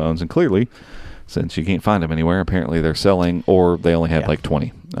both these phones, and clearly, since you can't find them anywhere, apparently they're selling, or they only had like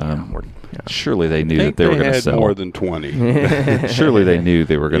 20. Surely they knew that they were going to sell more than 20. Surely they knew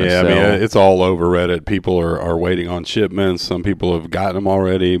they were going to sell. I mean, it's all over Reddit. People are waiting on shipments. Some people have gotten them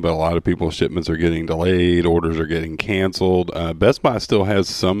already, but a lot of people's shipments are getting delayed. Orders are getting canceled. Best Buy still has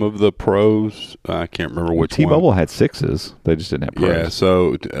some of the Pros. I can't remember which one. T-Mobile had 6s. They just didn't have Pros. Yeah,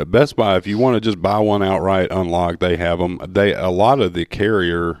 so Best Buy, if you want to just buy one outright unlocked, they have them. A lot of the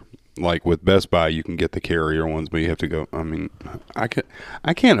carrier. Like with Best Buy, you can get the carrier ones, but you have to go. I mean, I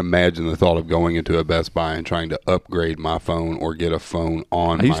can't imagine the thought of going into a Best Buy and trying to upgrade my phone or get a phone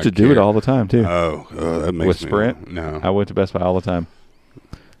on. I used to do it all the time too. That makes with Sprint. No, I went to Best Buy all the time.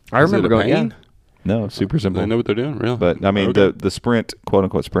 I remember going. Yeah. No, super simple. They know what they're doing, really. But I mean, the Sprint, quote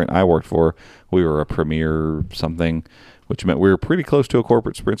unquote Sprint I worked for, we were a Premier something, which meant we were pretty close to a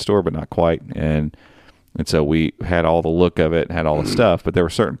corporate Sprint store, but not quite. And so we had all the look of it, had all the stuff, but there were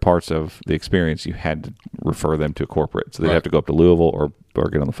certain parts of the experience you had to refer them to a corporate. So they'd have to go up to Louisville or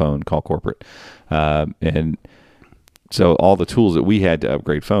get on the phone and call corporate. And so all the tools that we had to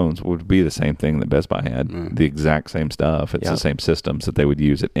upgrade phones would be the same thing that Best Buy had, the exact same stuff. It's the same systems that they would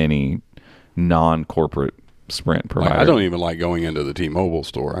use at any non-corporate Sprint provider. I don't even like going into the T-Mobile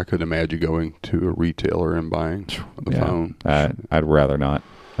store. I couldn't imagine going to a retailer and buying the phone. I'd rather not.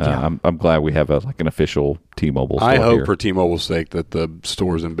 I'm glad we have an official T-Mobile store. I hope here. for T-Mobile's sake that the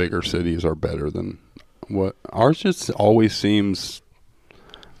stores in bigger cities are better than what ours just always seems.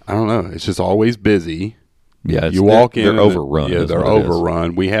 I don't know. It's just always busy. Yeah, you walk in. They're overrun. Yeah, they're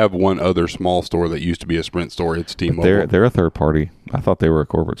overrun. We have one other small store that used to be a Sprint store. It's T-Mobile. They're a third party. I thought they were a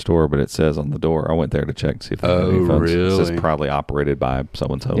corporate store, but it says on the door. I went there to check to see if they had any phones. Really? It says probably operated by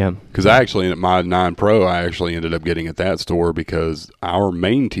someone's home. Yeah, because at my 9 Pro, I actually ended up getting at that store because our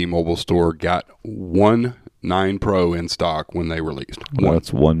main T-Mobile store got one 9 Pro in stock when they released. Well,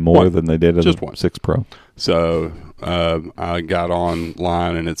 that's one more than they did in the 6 Pro. So I got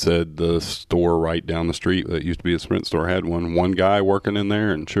online and it said the store right down the street that used to be a Sprint store had one guy working in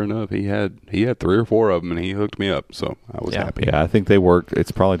there, and sure enough, he had 3 or 4 of them, and he hooked me up. So I was happy. Yeah, I think they work.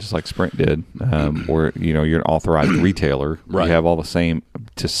 It's probably just like Sprint did, where you're an authorized retailer. Right. You have all the same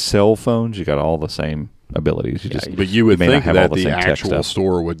to sell phones. You got all the same abilities. But you would may think not have all that the the same tech actual stuff.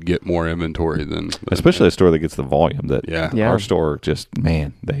 store would get more inventory than Especially a store that gets the volume that Yeah. our store just,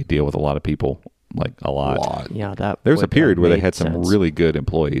 man, they deal with a lot of people, like a lot. Yeah, that There was a would period have where they made had some sense. really good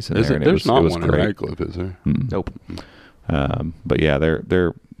employees in there, and There's not it was one in great. Radcliffe, is there? Nope. But yeah,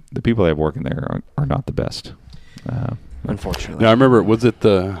 they're the people they have working there are not the best. Unfortunately. Now, I remember, was it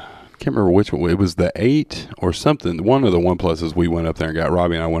I can't remember which one. It was the 8 or something. One of the OnePluses we went up there and got.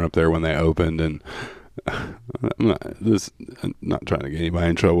 Robbie and I went up there when they opened, and I'm not trying to get anybody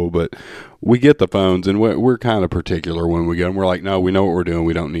in trouble, but we get the phones, and we're kind of particular when we get them. We're like, no, we know what we're doing.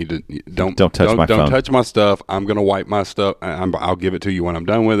 We don't need to. Don't touch my phone. Don't touch my stuff. I'm going to wipe my stuff. I'll give it to you when I'm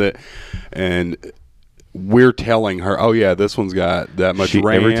done with it. And we're telling her, oh yeah, this one's got that much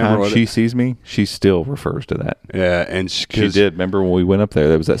RAM. Every time she sees me, she still refers to that. Yeah, and She did. Remember when we went up there?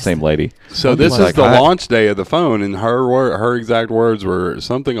 There was that same lady. So this is like, the launch day of the phone, and her exact words were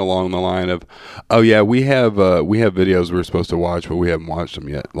something along the line of, "Oh yeah, we have videos we're supposed to watch, but we haven't watched them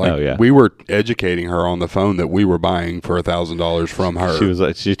yet." Like, oh yeah, we were educating her on the phone that we were buying for $1,000 from her. She was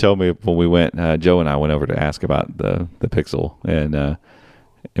like, she told me when we went. Joe and I went over to ask about the Pixel, and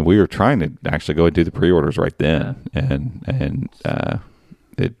we were trying to actually go and do the pre-orders right then, and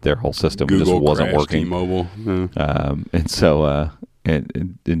their whole system Google just wasn't crashed working. T-Mobile, and so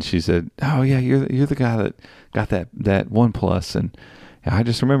and she said, "Oh yeah, you're the guy that got that OnePlus, and I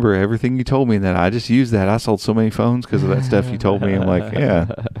just remember everything you told me, and that I just used that. I sold so many phones because of that stuff you told me." I'm like, yeah.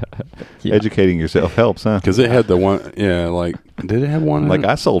 Educating yourself helps, huh? because it had the one. Yeah, like did it have one? Like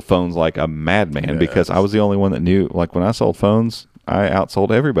I sold phones like a madman because I was the only one that knew. Like when I sold phones, I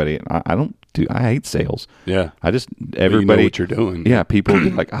outsold everybody. I hate sales. Yeah, I just everybody. You know what you're doing. Yeah, people would be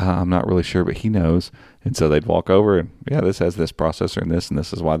like, I'm not really sure, but he knows. And so they'd walk over and, this has this processor and this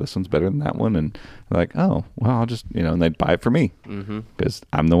is why this one's better than that one. And they're like, oh, well, I'll just, and they'd buy it for me because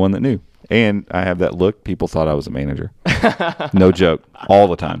I'm the one that knew. And I have that look. People thought I was a manager. No joke. All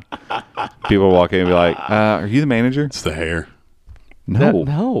the time. People would walk in and be like, are you the manager? It's the hair.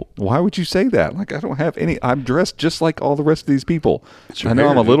 No. Why would you say that? Like, I don't have any. I'm dressed just like all the rest of these people. your I know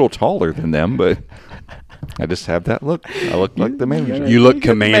hair, I'm a dude. little taller than them, but I just have that look. I look like the manager. You look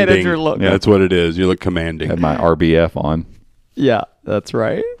commanding. manager look. Yeah. That's what it is. You look commanding. Had my RBF on. Yeah, that's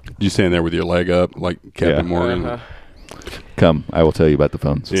right. You stand there with your leg up like Captain Morgan. Come, I will tell you about the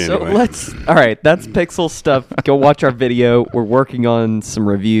phones. Yeah. So Anyway. all right, that's Pixel stuff. Go watch our video. We're working on some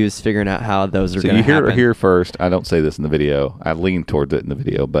reviews, figuring out how those are So going you to hear happen. it here first. I don't say this in the video. I lean towards it in the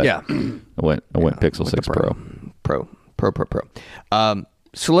video, but Yeah. I went Pixel with the 6 Pro. Pro.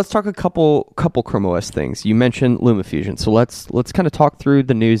 So let's talk a couple Chrome OS things. You mentioned LumaFusion, so let's kind of talk through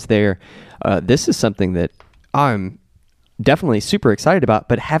the news there. This is something that I'm definitely super excited about,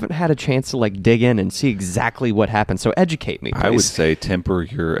 but haven't had a chance to like dig in and see exactly what happened. So educate me, please. I would say temper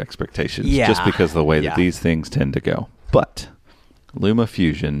your expectations Yeah. just because of the way Yeah. that these things tend to go. But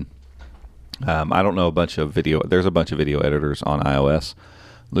LumaFusion, I don't know a bunch of video. There's a bunch of video editors on iOS.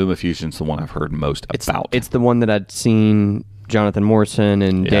 LumaFusion's the one I've heard most about. It's the one that I'd seen Jonathan Morrison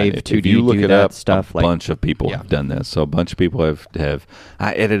and Dave 2D if you look do it that up, stuff. a bunch of people have done this. So a bunch of people have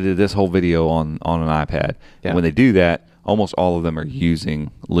I edited this whole video on an iPad. Yeah. And when they do that, almost all of them are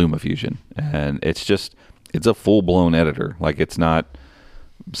using LumaFusion. And it's a full-blown editor. Like it's not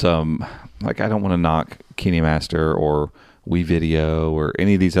some, like I don't want to knock KineMaster or WeVideo or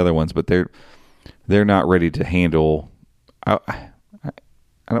any of these other ones, but they're not ready to handle, I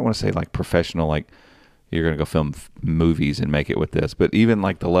don't want to say like professional, like you're going to go film movies and make it with this, but even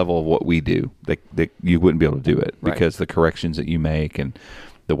like the level of what we do, you wouldn't be able to do it because the corrections that you make and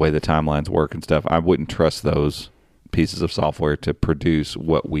the way the timelines work and stuff, I wouldn't trust those pieces of software to produce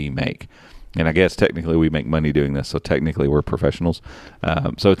what we make. And I guess technically we make money doing this, so technically we're professionals.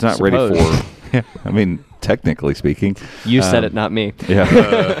 So it's not ready for, I mean, technically speaking. You said it, not me.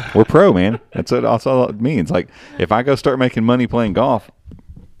 Yeah. We're pro, man. That's all it means. Like if I go start making money playing golf,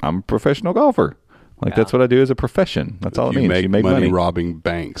 I'm a professional golfer. Like that's what I do as a profession. That's all it means. You make money robbing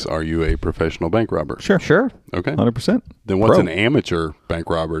banks. Are you a professional bank robber? Sure. Okay. 100%. Then what's Pro. an amateur bank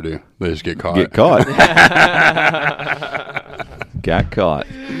robber do? They just get caught. Get caught. Got caught.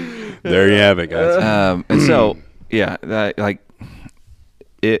 There you have it, guys. And so, yeah,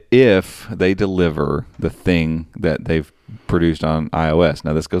 if they deliver the thing that they've produced on iOS.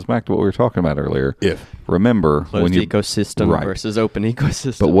 Now, this goes back to what we were talking about earlier. Remember, Closed when you ecosystem versus open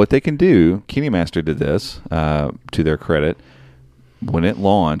ecosystem. But what they can do, KineMaster did this, to their credit. When it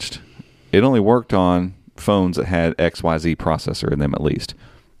launched, it only worked on phones that had XYZ processor in them at least.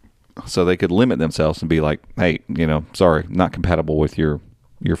 So they could limit themselves and be like, hey, sorry, not compatible with your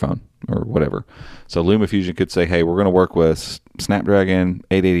phone or whatever. So LumaFusion could say, hey, we're going to work with Snapdragon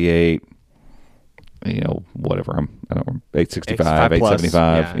 888 whatever. I don't know, 865,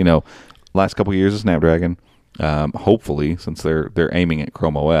 875, 875. Last couple of years of Snapdragon. Hopefully, since they're aiming at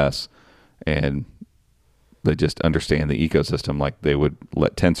Chrome OS and they just understand the ecosystem, like they would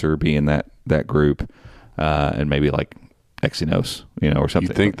let Tensor be in that group, and maybe like Exynos, or something.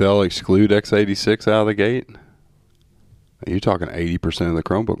 You think they'll exclude x86 out of the gate? You're talking 80% of the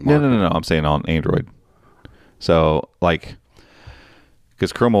Chromebook market. No. I'm saying on Android. So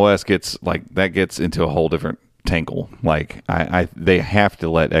because Chrome OS gets into a whole different tangle. Like they have to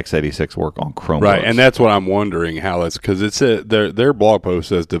let x86 work on Chromebooks. Right, and that's what I'm wondering how that's, because it's their blog post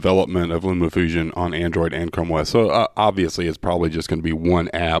says development of LumaFusion on Android and Chrome OS. So obviously it's probably just going to be one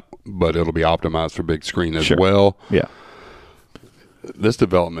app, but it'll be optimized for big screen as well. Yeah. This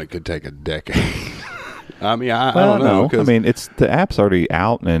development could take a decade. I mean, I don't know. I mean, the app's already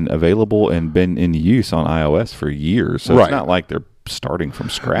out and available and been in use on iOS for years. So It's not like they're starting from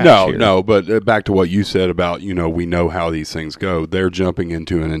scratch. No. But back to what you said about, we know how these things go. They're jumping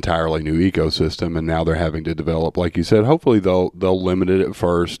into an entirely new ecosystem, and now they're having to develop, like you said. Hopefully they'll limit it at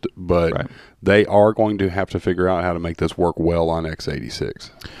first, but they are going to have to figure out how to make this work well on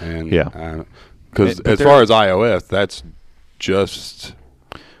x86. And because as far as iOS, that's just.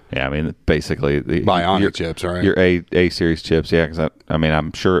 Yeah, I mean, basically the Bionic chips, right? Your A series chips, yeah. Because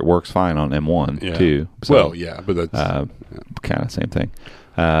I'm sure it works fine on M1 too. So, but that's kind of same thing.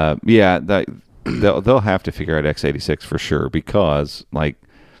 They'll have to figure out x86 for sure, because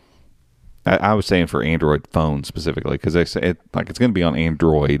I was saying for Android phones specifically, because they say it's going to be on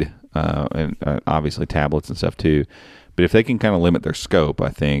Android and obviously tablets and stuff too. But if they can kind of limit their scope,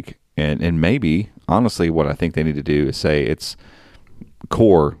 I think, and maybe honestly, what I think they need to do is say it's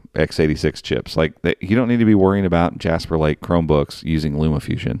core x86 chips. You don't need to be worrying about Jasper Lake Chromebooks using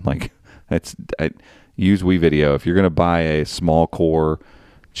LumaFusion. Use WeVideo. If you're going to buy a small core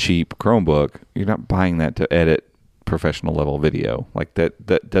cheap Chromebook, you're not buying that to edit professional level video.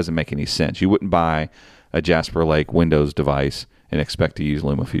 That doesn't make any sense. You wouldn't buy a Jasper Lake Windows device and expect to use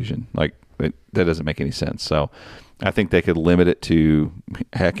LumaFusion. That doesn't make any sense. So I think they could limit it to,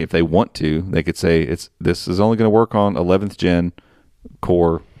 heck, if they want to, they could say this is only going to work on 11th gen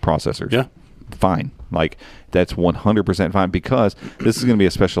core processors. Yeah. Fine. That's 100% fine, because this is going to be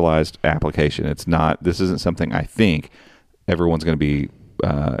a specialized application. This isn't something I think everyone's going to be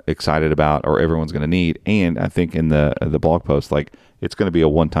excited about or everyone's going to need. And I think in the blog post, it's going to be a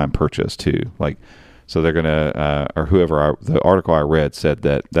one-time purchase too. So they're going to, or the article I read said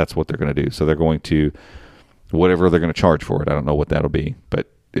that's what they're going to do. So they're going to, whatever they're going to charge for it. I don't know what that'll be,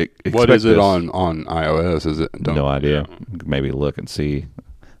 but what is it on iOS? Is it? No idea. Maybe look and see.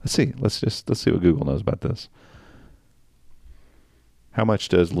 Let's see. Let's see what Google knows about this. How much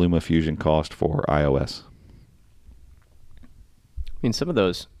does LumaFusion cost for iOS? I mean, some of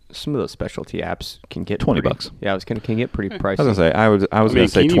those specialty apps can get $20. Yeah, can get pretty pricey. I was gonna say I was gonna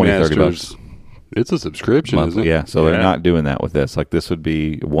say $20-$30. It's a subscription, monthly, isn't it? Yeah, so they're not doing that with this. This would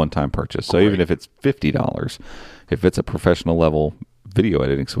be a one-time purchase. So even if it's $50, if it's a professional level video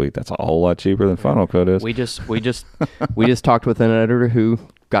editing suite, that's a whole lot cheaper than Final Cut is. We just talked with an editor who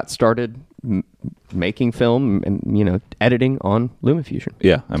got started making film and editing on LumaFusion.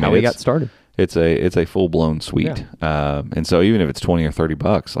 Yeah, I mean, how we got started. It's a full blown suite, and so even if it's $20 or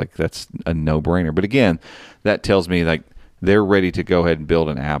 $30, that's a no brainer. But again, that tells me they're ready to go ahead and build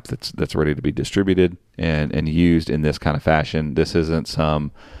an app that's ready to be distributed and used in this kind of fashion. This isn't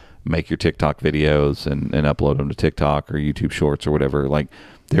some make your TikTok videos and upload them to TikTok or YouTube Shorts or whatever.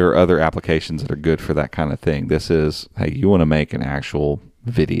 There are other applications that are good for that kind of thing. This is, hey, you want to make an actual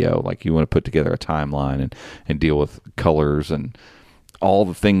video, you want to put together a timeline and deal with colors and all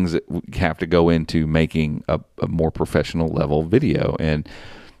the things that have to go into making a more professional level video. And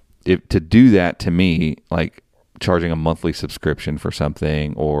to do that, to me, charging a monthly subscription for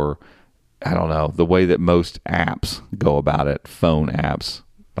something, or I don't know, the way that most apps go about it, phone apps,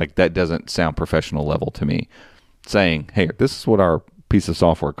 that doesn't sound professional level to me. Saying, hey, this is what our piece of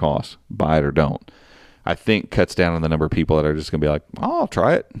software costs, buy it or don't, I think cuts down on the number of people that are just going to be like, oh, I'll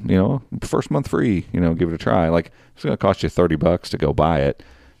try it, first month free, give it a try. It's going to cost you $30 to go buy it.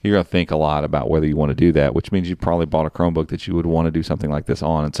 You're going to think a lot about whether you want to do that, which means you probably bought a Chromebook that you would want to do something like this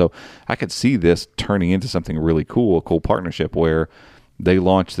on. And so I could see this turning into something really cool, a cool partnership where they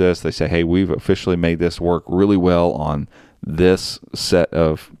launch this, they say, hey, we've officially made this work really well on this set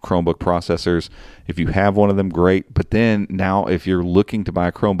of Chromebook processors. If you have one of them, great. But then now if you're looking to buy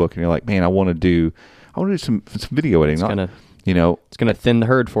a Chromebook and you're like, man, I want to do some video editing. It's going to thin the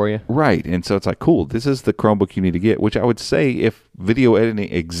herd for you. Right. And so it's cool, this is the Chromebook you need to get, which I would say if video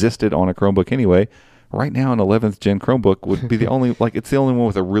editing existed on a Chromebook anyway, right now an 11th gen Chromebook would be the only, like, it's the only one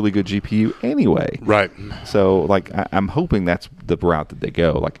with a really good GPU anyway. Right. So, like, I'm hoping that's the route that they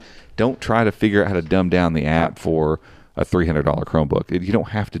go. Like, don't try to figure out how to dumb down the app for a $300 Chromebook. You don't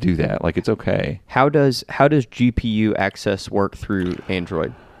have to do that. Like, it's okay. How does GPU access work through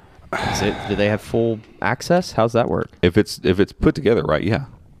Android? Do they have full access? How's that work? If it's put together right, yeah.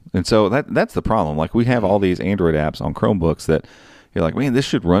 And so that's the problem. Like, we have all these Android apps on Chromebooks that you're like, man, this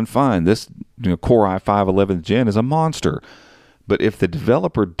should run fine. This Core i5 11th gen is a monster. But if the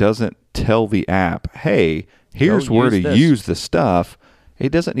developer doesn't tell the app, hey, here's where to use the stuff, it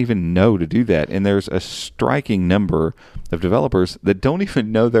doesn't even know to do that. And there's a striking number of developers that don't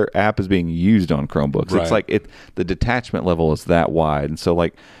even know their app is being used on Chromebooks. Right. It's like the detachment level is that wide. And so,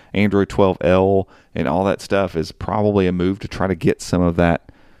 like, Android 12L and all that stuff is probably a move to try to get some of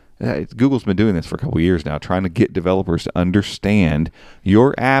that. Google's been doing this for a couple of years now, trying to get developers to understand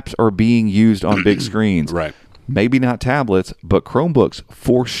your apps are being used on big screens. Right. Maybe not tablets, but Chromebooks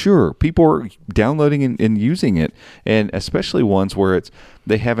for sure. People are downloading and using it, and especially ones where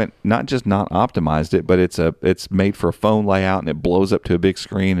they haven't not just not optimized it, but it's made for a phone layout and it blows up to a big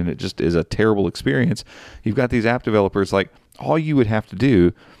screen and it just is a terrible experience. You've got these app developers, like, all you would have to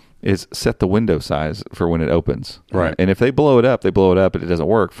do is set the window size for when it opens. Right. And if they blow it up and it doesn't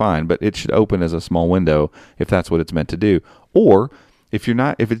work, fine, but it should open as a small window if that's what it's meant to do. Or if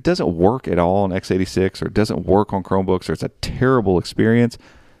it doesn't work at all on x86 or it doesn't work on Chromebooks or it's a terrible experience,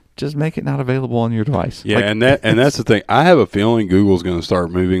 just make it not available on your device. Yeah, and that's the thing. I have a feeling Google's going to start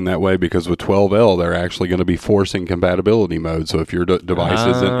moving that way because with 12L, they're actually going to be forcing compatibility mode. So if your device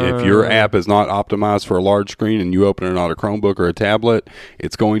if your app is not optimized for a large screen and you open it on a Chromebook or a tablet,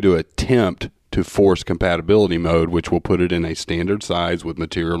 it's going to attempt to force compatibility mode, which will put it in a standard size with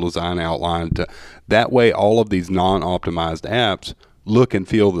material design outline. That way, all of these non-optimized apps look and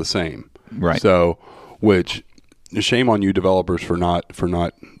feel the same. Right. So, which shame on you developers for not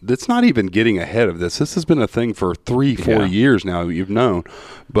that's not even getting ahead of this. This has been a thing for 3-4 years now, you've known.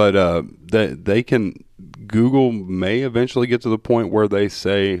 But Google may eventually get to the point where they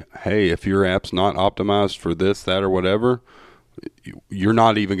say, hey, if your app's not optimized for this, that, or whatever, you're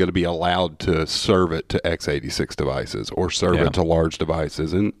not even going to be allowed to serve it to x86 devices or serve it to large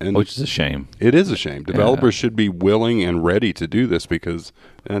devices. And which is a shame. It is a shame. Developers should be willing and ready to do this because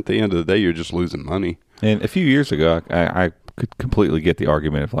at the end of the day, you're just losing money. And a few years ago, I could completely get the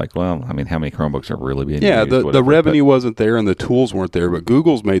argument of like, well, I mean, how many Chromebooks are really being used? The revenue wasn't there and the tools weren't there, but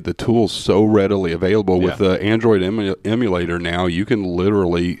Google's made the tools so readily available. With the Android emulator now, you can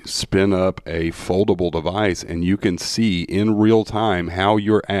literally spin up a foldable device and you can see in real time how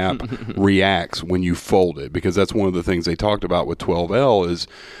your app reacts when you fold it, because that's one of the things they talked about with 12L is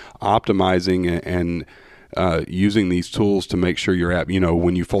optimizing and using these tools to make sure your app,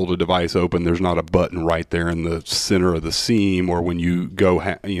 when you fold a device open, there's not a button right there in the center of the seam, or when you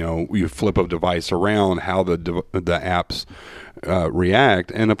go, you flip a device around, how the apps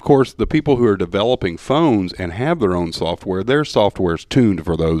react. And of course, the people who are developing phones and have their own software, their software is tuned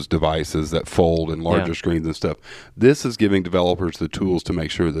for those devices that fold and larger screens and stuff. This is giving developers the tools to make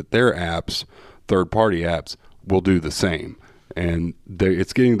sure that their apps, third-party apps, will do the same. And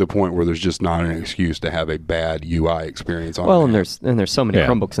it's getting to the point where there's just not an excuse to have a bad UI experience on. Well, and there's so many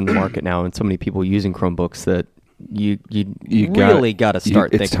Chromebooks in the market now, and so many people using Chromebooks that you really got to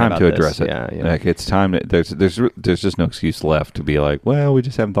start thinking about this. It's time to address it. Yeah. Like, it's time to. There's just no excuse left to be like, well, we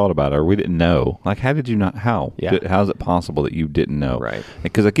just haven't thought about it, or we didn't know. Like, how did you not? How? Yeah. How is it possible that you didn't know? Right.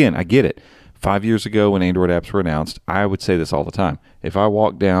 Because again, I get it. 5 years ago, when Android apps were announced, I would say this all the time. If I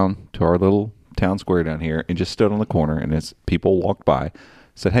walked down to our little town square down here and just stood on the corner and as people walked by,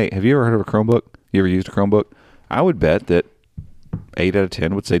 said, hey, have you ever heard of a Chromebook? You ever used a Chromebook? I would bet that 8 out of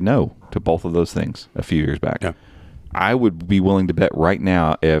 10 would say no to both of those things a few years back. Yeah. I would be willing to bet right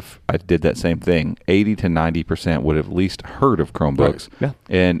now, if I did that same thing, 80 to 90% would have at least heard of Chromebooks. Right. Yeah.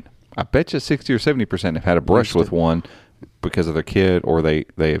 And I bet you 60 or 70% have had a brush with one because of their kid, or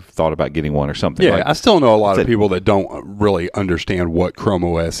they've thought about getting one or something. Yeah, I still know a lot of people that don't really understand what Chrome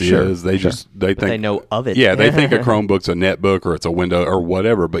OS is. They think they know of it. Yeah, they think a Chromebook's a netbook or it's a window or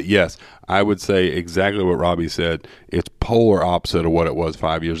whatever. But yes, I would say exactly what Robbie said. It's polar opposite of what it was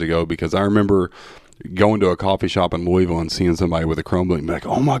 5 years ago, because I remember going to a coffee shop in Louisville and seeing somebody with a Chromebook and be like,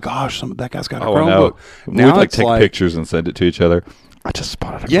 oh my gosh, that guy's got a Chromebook. Now we'd take pictures and send it to each other. I just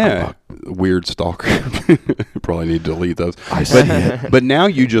spotted a Yeah, Chromebook. weird stalker. Probably need to delete those. But now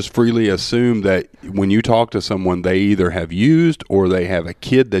you just freely assume that when you talk to someone, they either have used, or they have a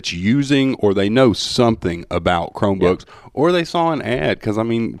kid that's using, or they know something about Chromebooks, or they saw an ad. Because I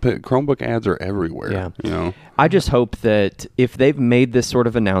mean, Chromebook ads are everywhere. Yeah. You know. I just hope that if they've made this sort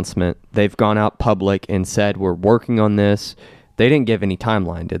of announcement, they've gone out public and said we're working on this. They didn't give any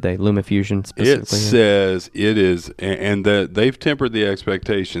timeline, did they? LumaFusion specifically? It says it is, and they've tempered the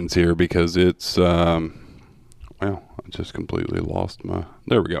expectations here because it's, well, I just completely lost my,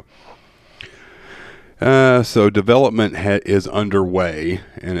 there we go. So development is underway,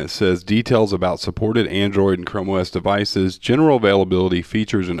 and it says details about supported Android and Chrome OS devices, general availability,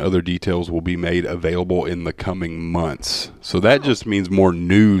 features, and other details will be made available in the coming months. So that just means more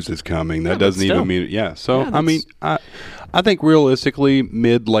news is coming. That doesn't even mean, So, I mean, I think realistically,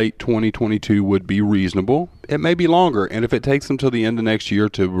 mid-late 2022 would be reasonable. It may be longer, and if it takes them till the end of next year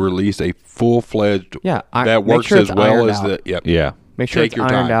to release a full-fledged that works as well as the Make sure it's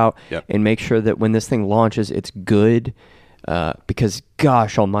ironed out, and make sure that when this thing launches, it's good. Because,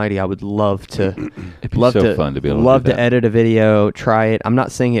 gosh Almighty, I would love to. It'd be so fun to be able to do that. Edit a video, try it. I'm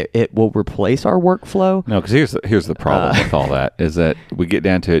not saying it will replace our workflow. No, because here's the problem with all that is that we get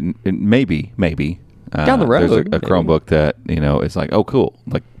down to it, and maybe. Down the road, there's a Chromebook that it's like, oh, cool.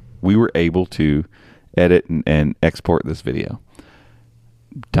 Like we were able to edit and export this video.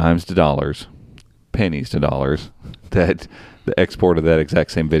 Dimes to dollars, pennies to dollars. That the export of that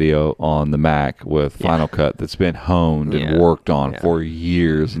exact same video on the Mac with Final Cut that's been honed and worked on for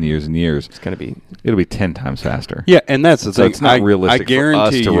years and years and years. It'll be 10 times faster. Yeah, and that's the thing. It's not realistic for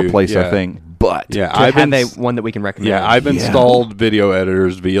us to replace our thing. But I've one that we can recommend. Yeah, I've installed video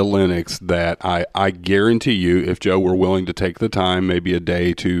editors via Linux that I guarantee you, if Joe were willing to take the time, maybe a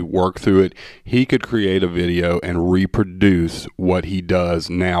day to work through it, he could create a video and reproduce what he does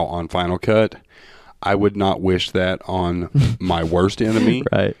now on Final Cut. I would not wish that on my worst enemy.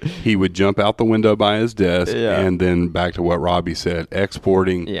 Right. He would jump out the window by his desk, and then back to what Robbie said,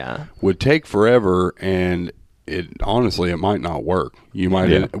 exporting would take forever, and it might not work. You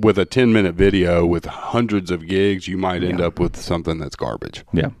might with a 10-minute video with hundreds of gigs, you might end up with something that's garbage.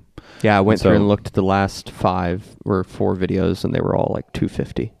 Yeah. Yeah, I went through and looked at the last 5 or 4 videos, and they were all like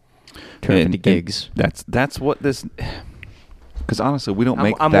 250 gigs. That's what this. Because honestly, we don't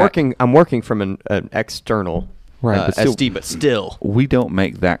make. I'm working from an external SD, but still, we don't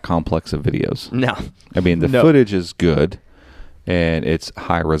make that complex of videos. No, I mean the footage is good, and it's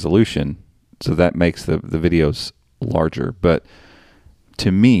high resolution, so that makes the videos larger. But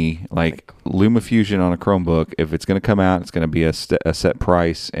to me, like LumaFusion on a Chromebook, if it's going to come out, it's going to be a set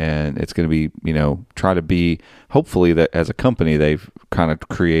price, and it's going to be try to be. Hopefully, that as a company, they've kind of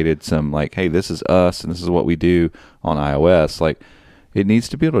created some like, hey, this is us, and this is what we do on iOS. Like, it needs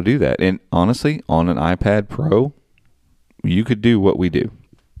to be able to do that. And honestly, on an iPad Pro, you could do what we do.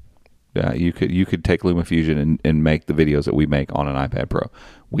 You could take LumaFusion and make the videos that we make on an iPad Pro.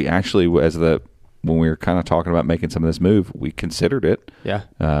 We actually, when we were kind of talking about making some of this move, we considered it.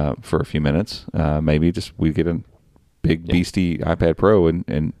 For a few minutes. Maybe just we get a big beastie iPad Pro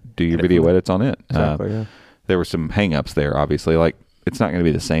and do your video edits on it. Exactly. There were some hang-ups there, obviously. Like, it's not going to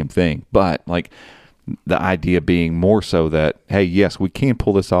be the same thing, but like the idea being more so that, hey, yes, we can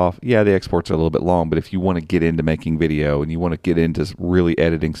pull this off. Yeah, the exports are a little bit long, but if you want to get into making video and you want to get into really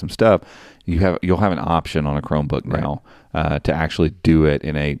editing some stuff, you'll have an option on a Chromebook now to actually do it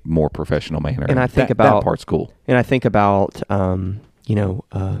in a more professional manner. And I think that part's cool. And I think about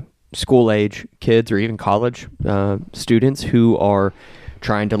school age kids or even college students who are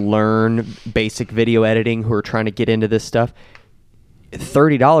trying to learn basic video editing, who are trying to get into this stuff.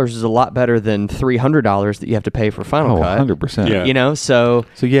 $30 is a lot better than $300 that you have to pay for Final Cut. 100%. Yeah. So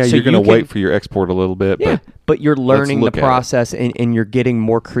you're going to wait for your export a little bit. But you're learning the process, and you're getting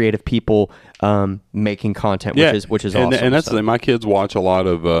more creative people making content, which is awesome. And that's the thing. My kids watch a lot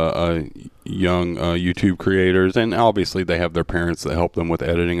of young YouTube creators, and obviously they have their parents that help them with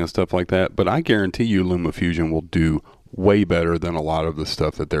editing and stuff like that. But I guarantee you LumaFusion will do way better than a lot of the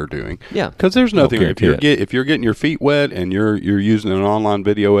stuff that they're doing. Yeah, because there's nothing if you're getting your feet wet and you're using an online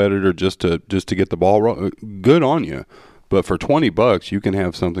video editor just to get the ball rolling, good on you. But for $20, you can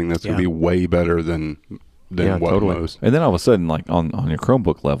have something that's going to be way better than most. And then all of a sudden, like on your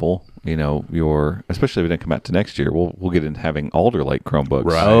Chromebook level, especially if it didn't come out to next year, we'll get into having Alder Lake Chromebooks.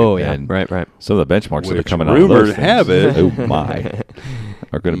 Right. Oh yeah. And right. Some of the benchmarks that are coming out. Rumored have it. Oh my.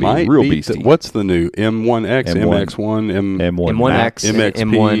 Are going to be real beastie. What's the new M1X, MX1, M1X, MXP?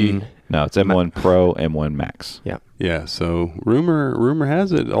 M1? No, it's M1 Pro, M1 Max. Yeah. Yeah. So rumor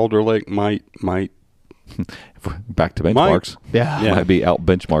has it Alder Lake might Back to benchmarks. Might be out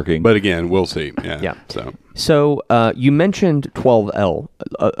benchmarking. But again, we'll see. Yeah. So you mentioned 12L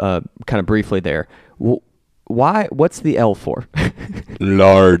kind of briefly there. Why? What's the L for?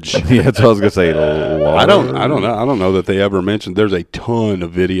 Large. Yeah, that's what I was gonna say. Large. I don't know that they ever mentioned. There's a ton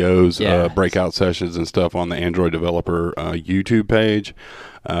of videos, breakout sessions, and stuff on the Android developer YouTube page.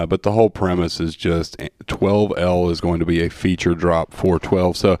 But the whole premise is just 12L is going to be a feature drop for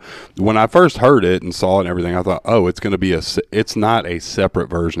 12. So when I first heard it and saw it and everything, I thought, oh, it's going to be it's not a separate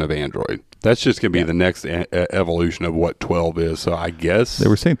version of Android. That's just going to be the next evolution of what 12 is. So I guess they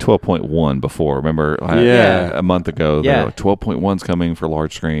were saying 12.1 before. Remember, a month ago, 12.1's coming for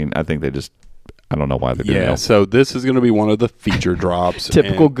large screen. I think I don't know why they're doing that. So this is going to be one of the feature drops.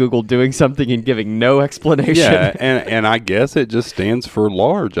 Typical Google doing something and giving no explanation. Yeah, and I guess it just stands for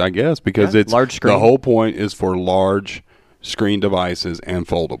large, I guess, because it's large screen. The whole point is for large screen devices and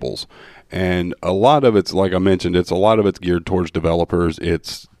foldables. And a lot of it's, like I mentioned, a lot of it's geared towards developers.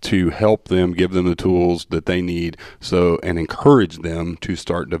 It's to help them, give them the tools that they need, and encourage them to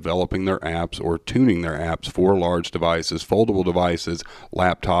start developing their apps or tuning their apps for large devices, foldable devices,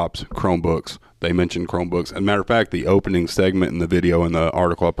 laptops, Chromebooks. They mentioned Chromebooks. As a matter of fact, the opening segment in the video in the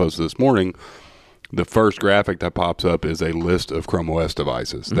article I posted this morning, the first graphic that pops up is a list of Chrome OS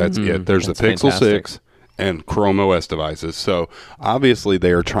devices. That's it. There's the Pixel 6 and Chrome OS devices. So obviously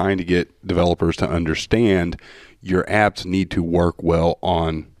they are trying to get developers to understand your apps need to work well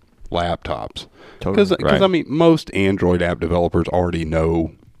on laptops. Because I mean, most Android app developers already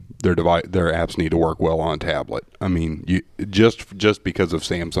know their apps need to work well on a tablet. I mean, just because of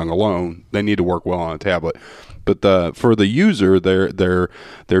Samsung alone, they need to work well on a tablet. But for the user,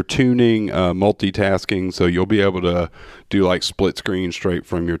 they're tuning multitasking, so you'll be able to do like split screen straight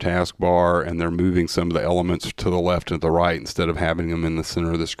from your taskbar, and they're moving some of the elements to the left and the right instead of having them in the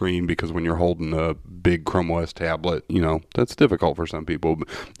center of the screen, because when you're holding a big Chrome OS tablet, that's difficult for some people. But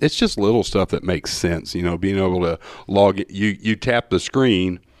it's just little stuff that makes sense, being able to log it. You tap the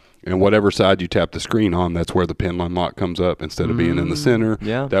screen, and whatever side you tap the screen on, that's where the pin unlock comes up instead of being in the center.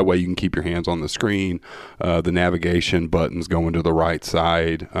 Yeah. That way you can keep your hands on the screen. The navigation buttons going to the right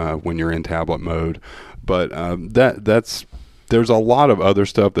side when you're in tablet mode. But there's a lot of other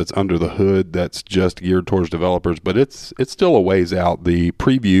stuff that's under the hood that's just geared towards developers, but it's still a ways out. The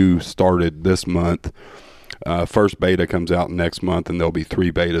preview started this month. First beta comes out next month, and there'll be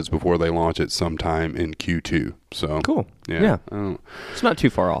 3 betas before they launch it sometime in Q2. So cool. Yeah. It's not too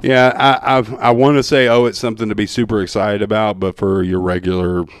far off. Yeah, I want to say, it's something to be super excited about, but for your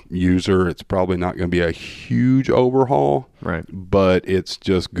regular user, it's probably not going to be a huge overhaul. Right. But it's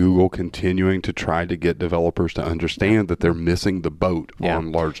just Google continuing to try to get developers to understand that they're missing the boat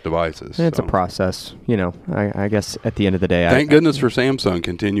on large devices. And it's a process. I guess at the end of the day, thank goodness for Samsung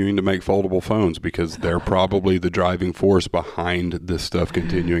continuing to make foldable phones, because they're probably the driving force behind this stuff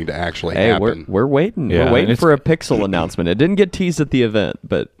continuing to actually happen. We're waiting. Yeah, we're waiting for a Pixel announcement. It didn't get teased at the event,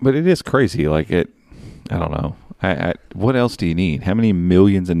 but it is crazy. I don't know. What else do you need? How many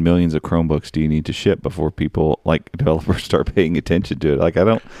millions and millions of Chromebooks do you need to ship before people, developers, start paying attention to it? I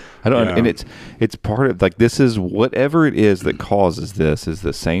don't. And it's part of this is whatever it is that causes this is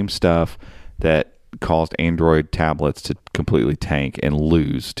the same stuff that caused Android tablets to completely tank and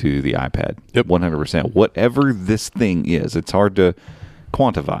lose to the iPad. Yep. 100%. Whatever this thing is, it's hard to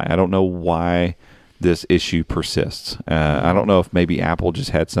quantify. I don't know why this issue persists. I don't know if maybe Apple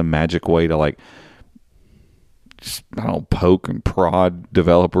just had some magic way to poke and prod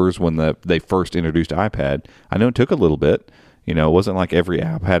developers when they first introduced iPad. I know it took a little bit. It wasn't like every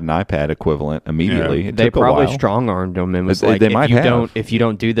app had an iPad equivalent immediately. Yeah. They probably strong-armed them and was if you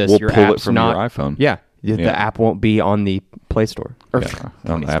don't do this, your pull app's it from not your iPhone. Yeah. The app won't be on the Play Store or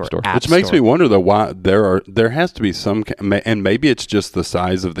on the App Store. Which makes me wonder though why there has to be some, and maybe it's just the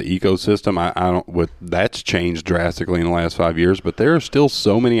size of the ecosystem. I don't. That's changed drastically in the last 5 years, but there are still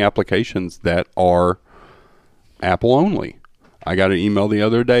so many applications that are Apple only. I got an email the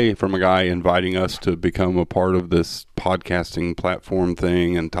other day from a guy inviting us to become a part of this podcasting platform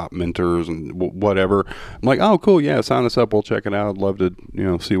thing and top mentors and whatever. I'm like, oh, cool, yeah, sign us up. We'll check it out. I'd love to,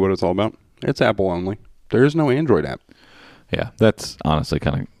 see what it's all about. It's Apple only. There is no Android app. Yeah, that's honestly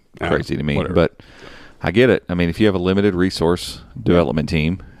kind of crazy to me. Whatever. But I get it. I mean, if you have a limited resource development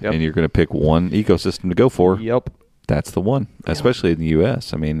team and you're going to pick one ecosystem to go for, that's the one, especially in the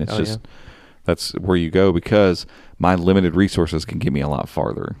U.S. I mean, it's that's where you go, because my limited resources can get me a lot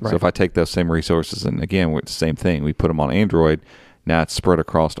farther. Right. So if I take those same resources, and again, it's the same thing, we put them on Android, now it's spread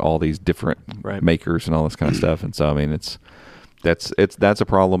across all these different makers and all this kind of stuff. And so, I mean, that's a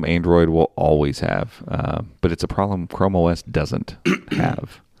problem Android will always have, but it's a problem Chrome OS doesn't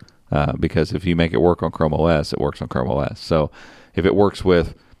have. because if you make it work on Chrome OS, it works on Chrome OS. So if it works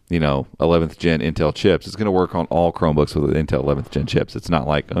with 11th gen Intel chips, it's going to work on all Chromebooks with Intel 11th gen chips. It's not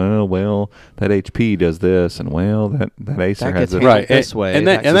like, oh well, that HP does this, and well that Acer has it right this way. And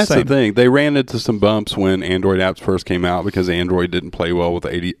that's the thing. They ran into some bumps when Android apps first came out because Android didn't play well with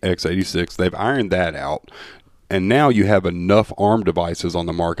x86. They've ironed that out. And now you have enough ARM devices on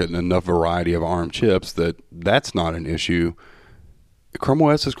the market and enough variety of ARM chips that's not an issue. Chrome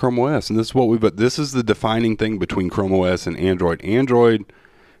OS is Chrome OS, and this is the defining thing between Chrome OS and Android. Android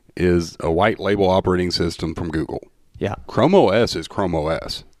is a white label operating system from Google. Yeah. Chrome OS is Chrome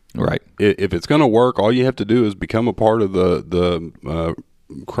OS. Right. If it's going to work, all you have to do is become a part of the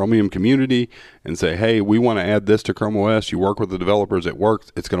Chromium community and say, hey, we want to add this to Chrome OS. You work with the developers, it works.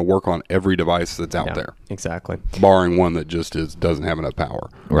 It's going to work on every device that's out there. Exactly. Barring one that just doesn't have enough power.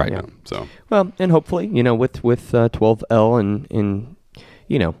 Right. So well, and hopefully, with 12L and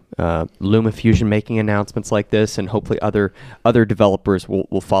LumaFusion making announcements like this, and hopefully other developers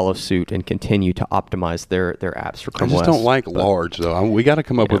will follow suit and continue to optimize their apps for Chrome OS. I just don't like large, though. We got to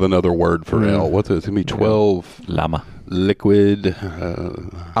come up with another word for L. What's it? It's going to be 12... Llama. Liquid.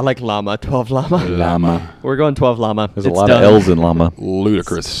 I like Llama. 12 Llama. Llama. We're going 12 Llama. There's a lot of L's in Llama.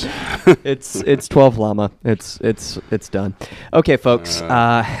 Ludicrous. It's 12 Llama. It's done. Okay, folks.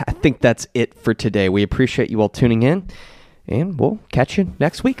 I think that's it for today. We appreciate you all tuning in, and we'll catch you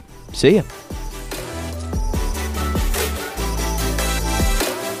next week. See ya.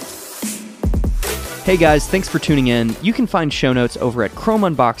 Hey guys, thanks for tuning in. You can find show notes over at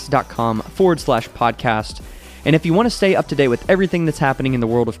chromeunbox.com/podcast. And if you want to stay up to date with everything that's happening in the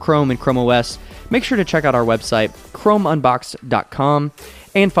world of Chrome and Chrome OS, make sure to check out our website, chromeunboxed.com,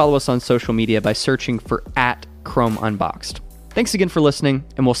 and follow us on social media by searching for @ChromeUnboxed. Thanks again for listening,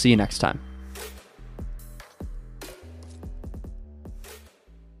 and we'll see you next time.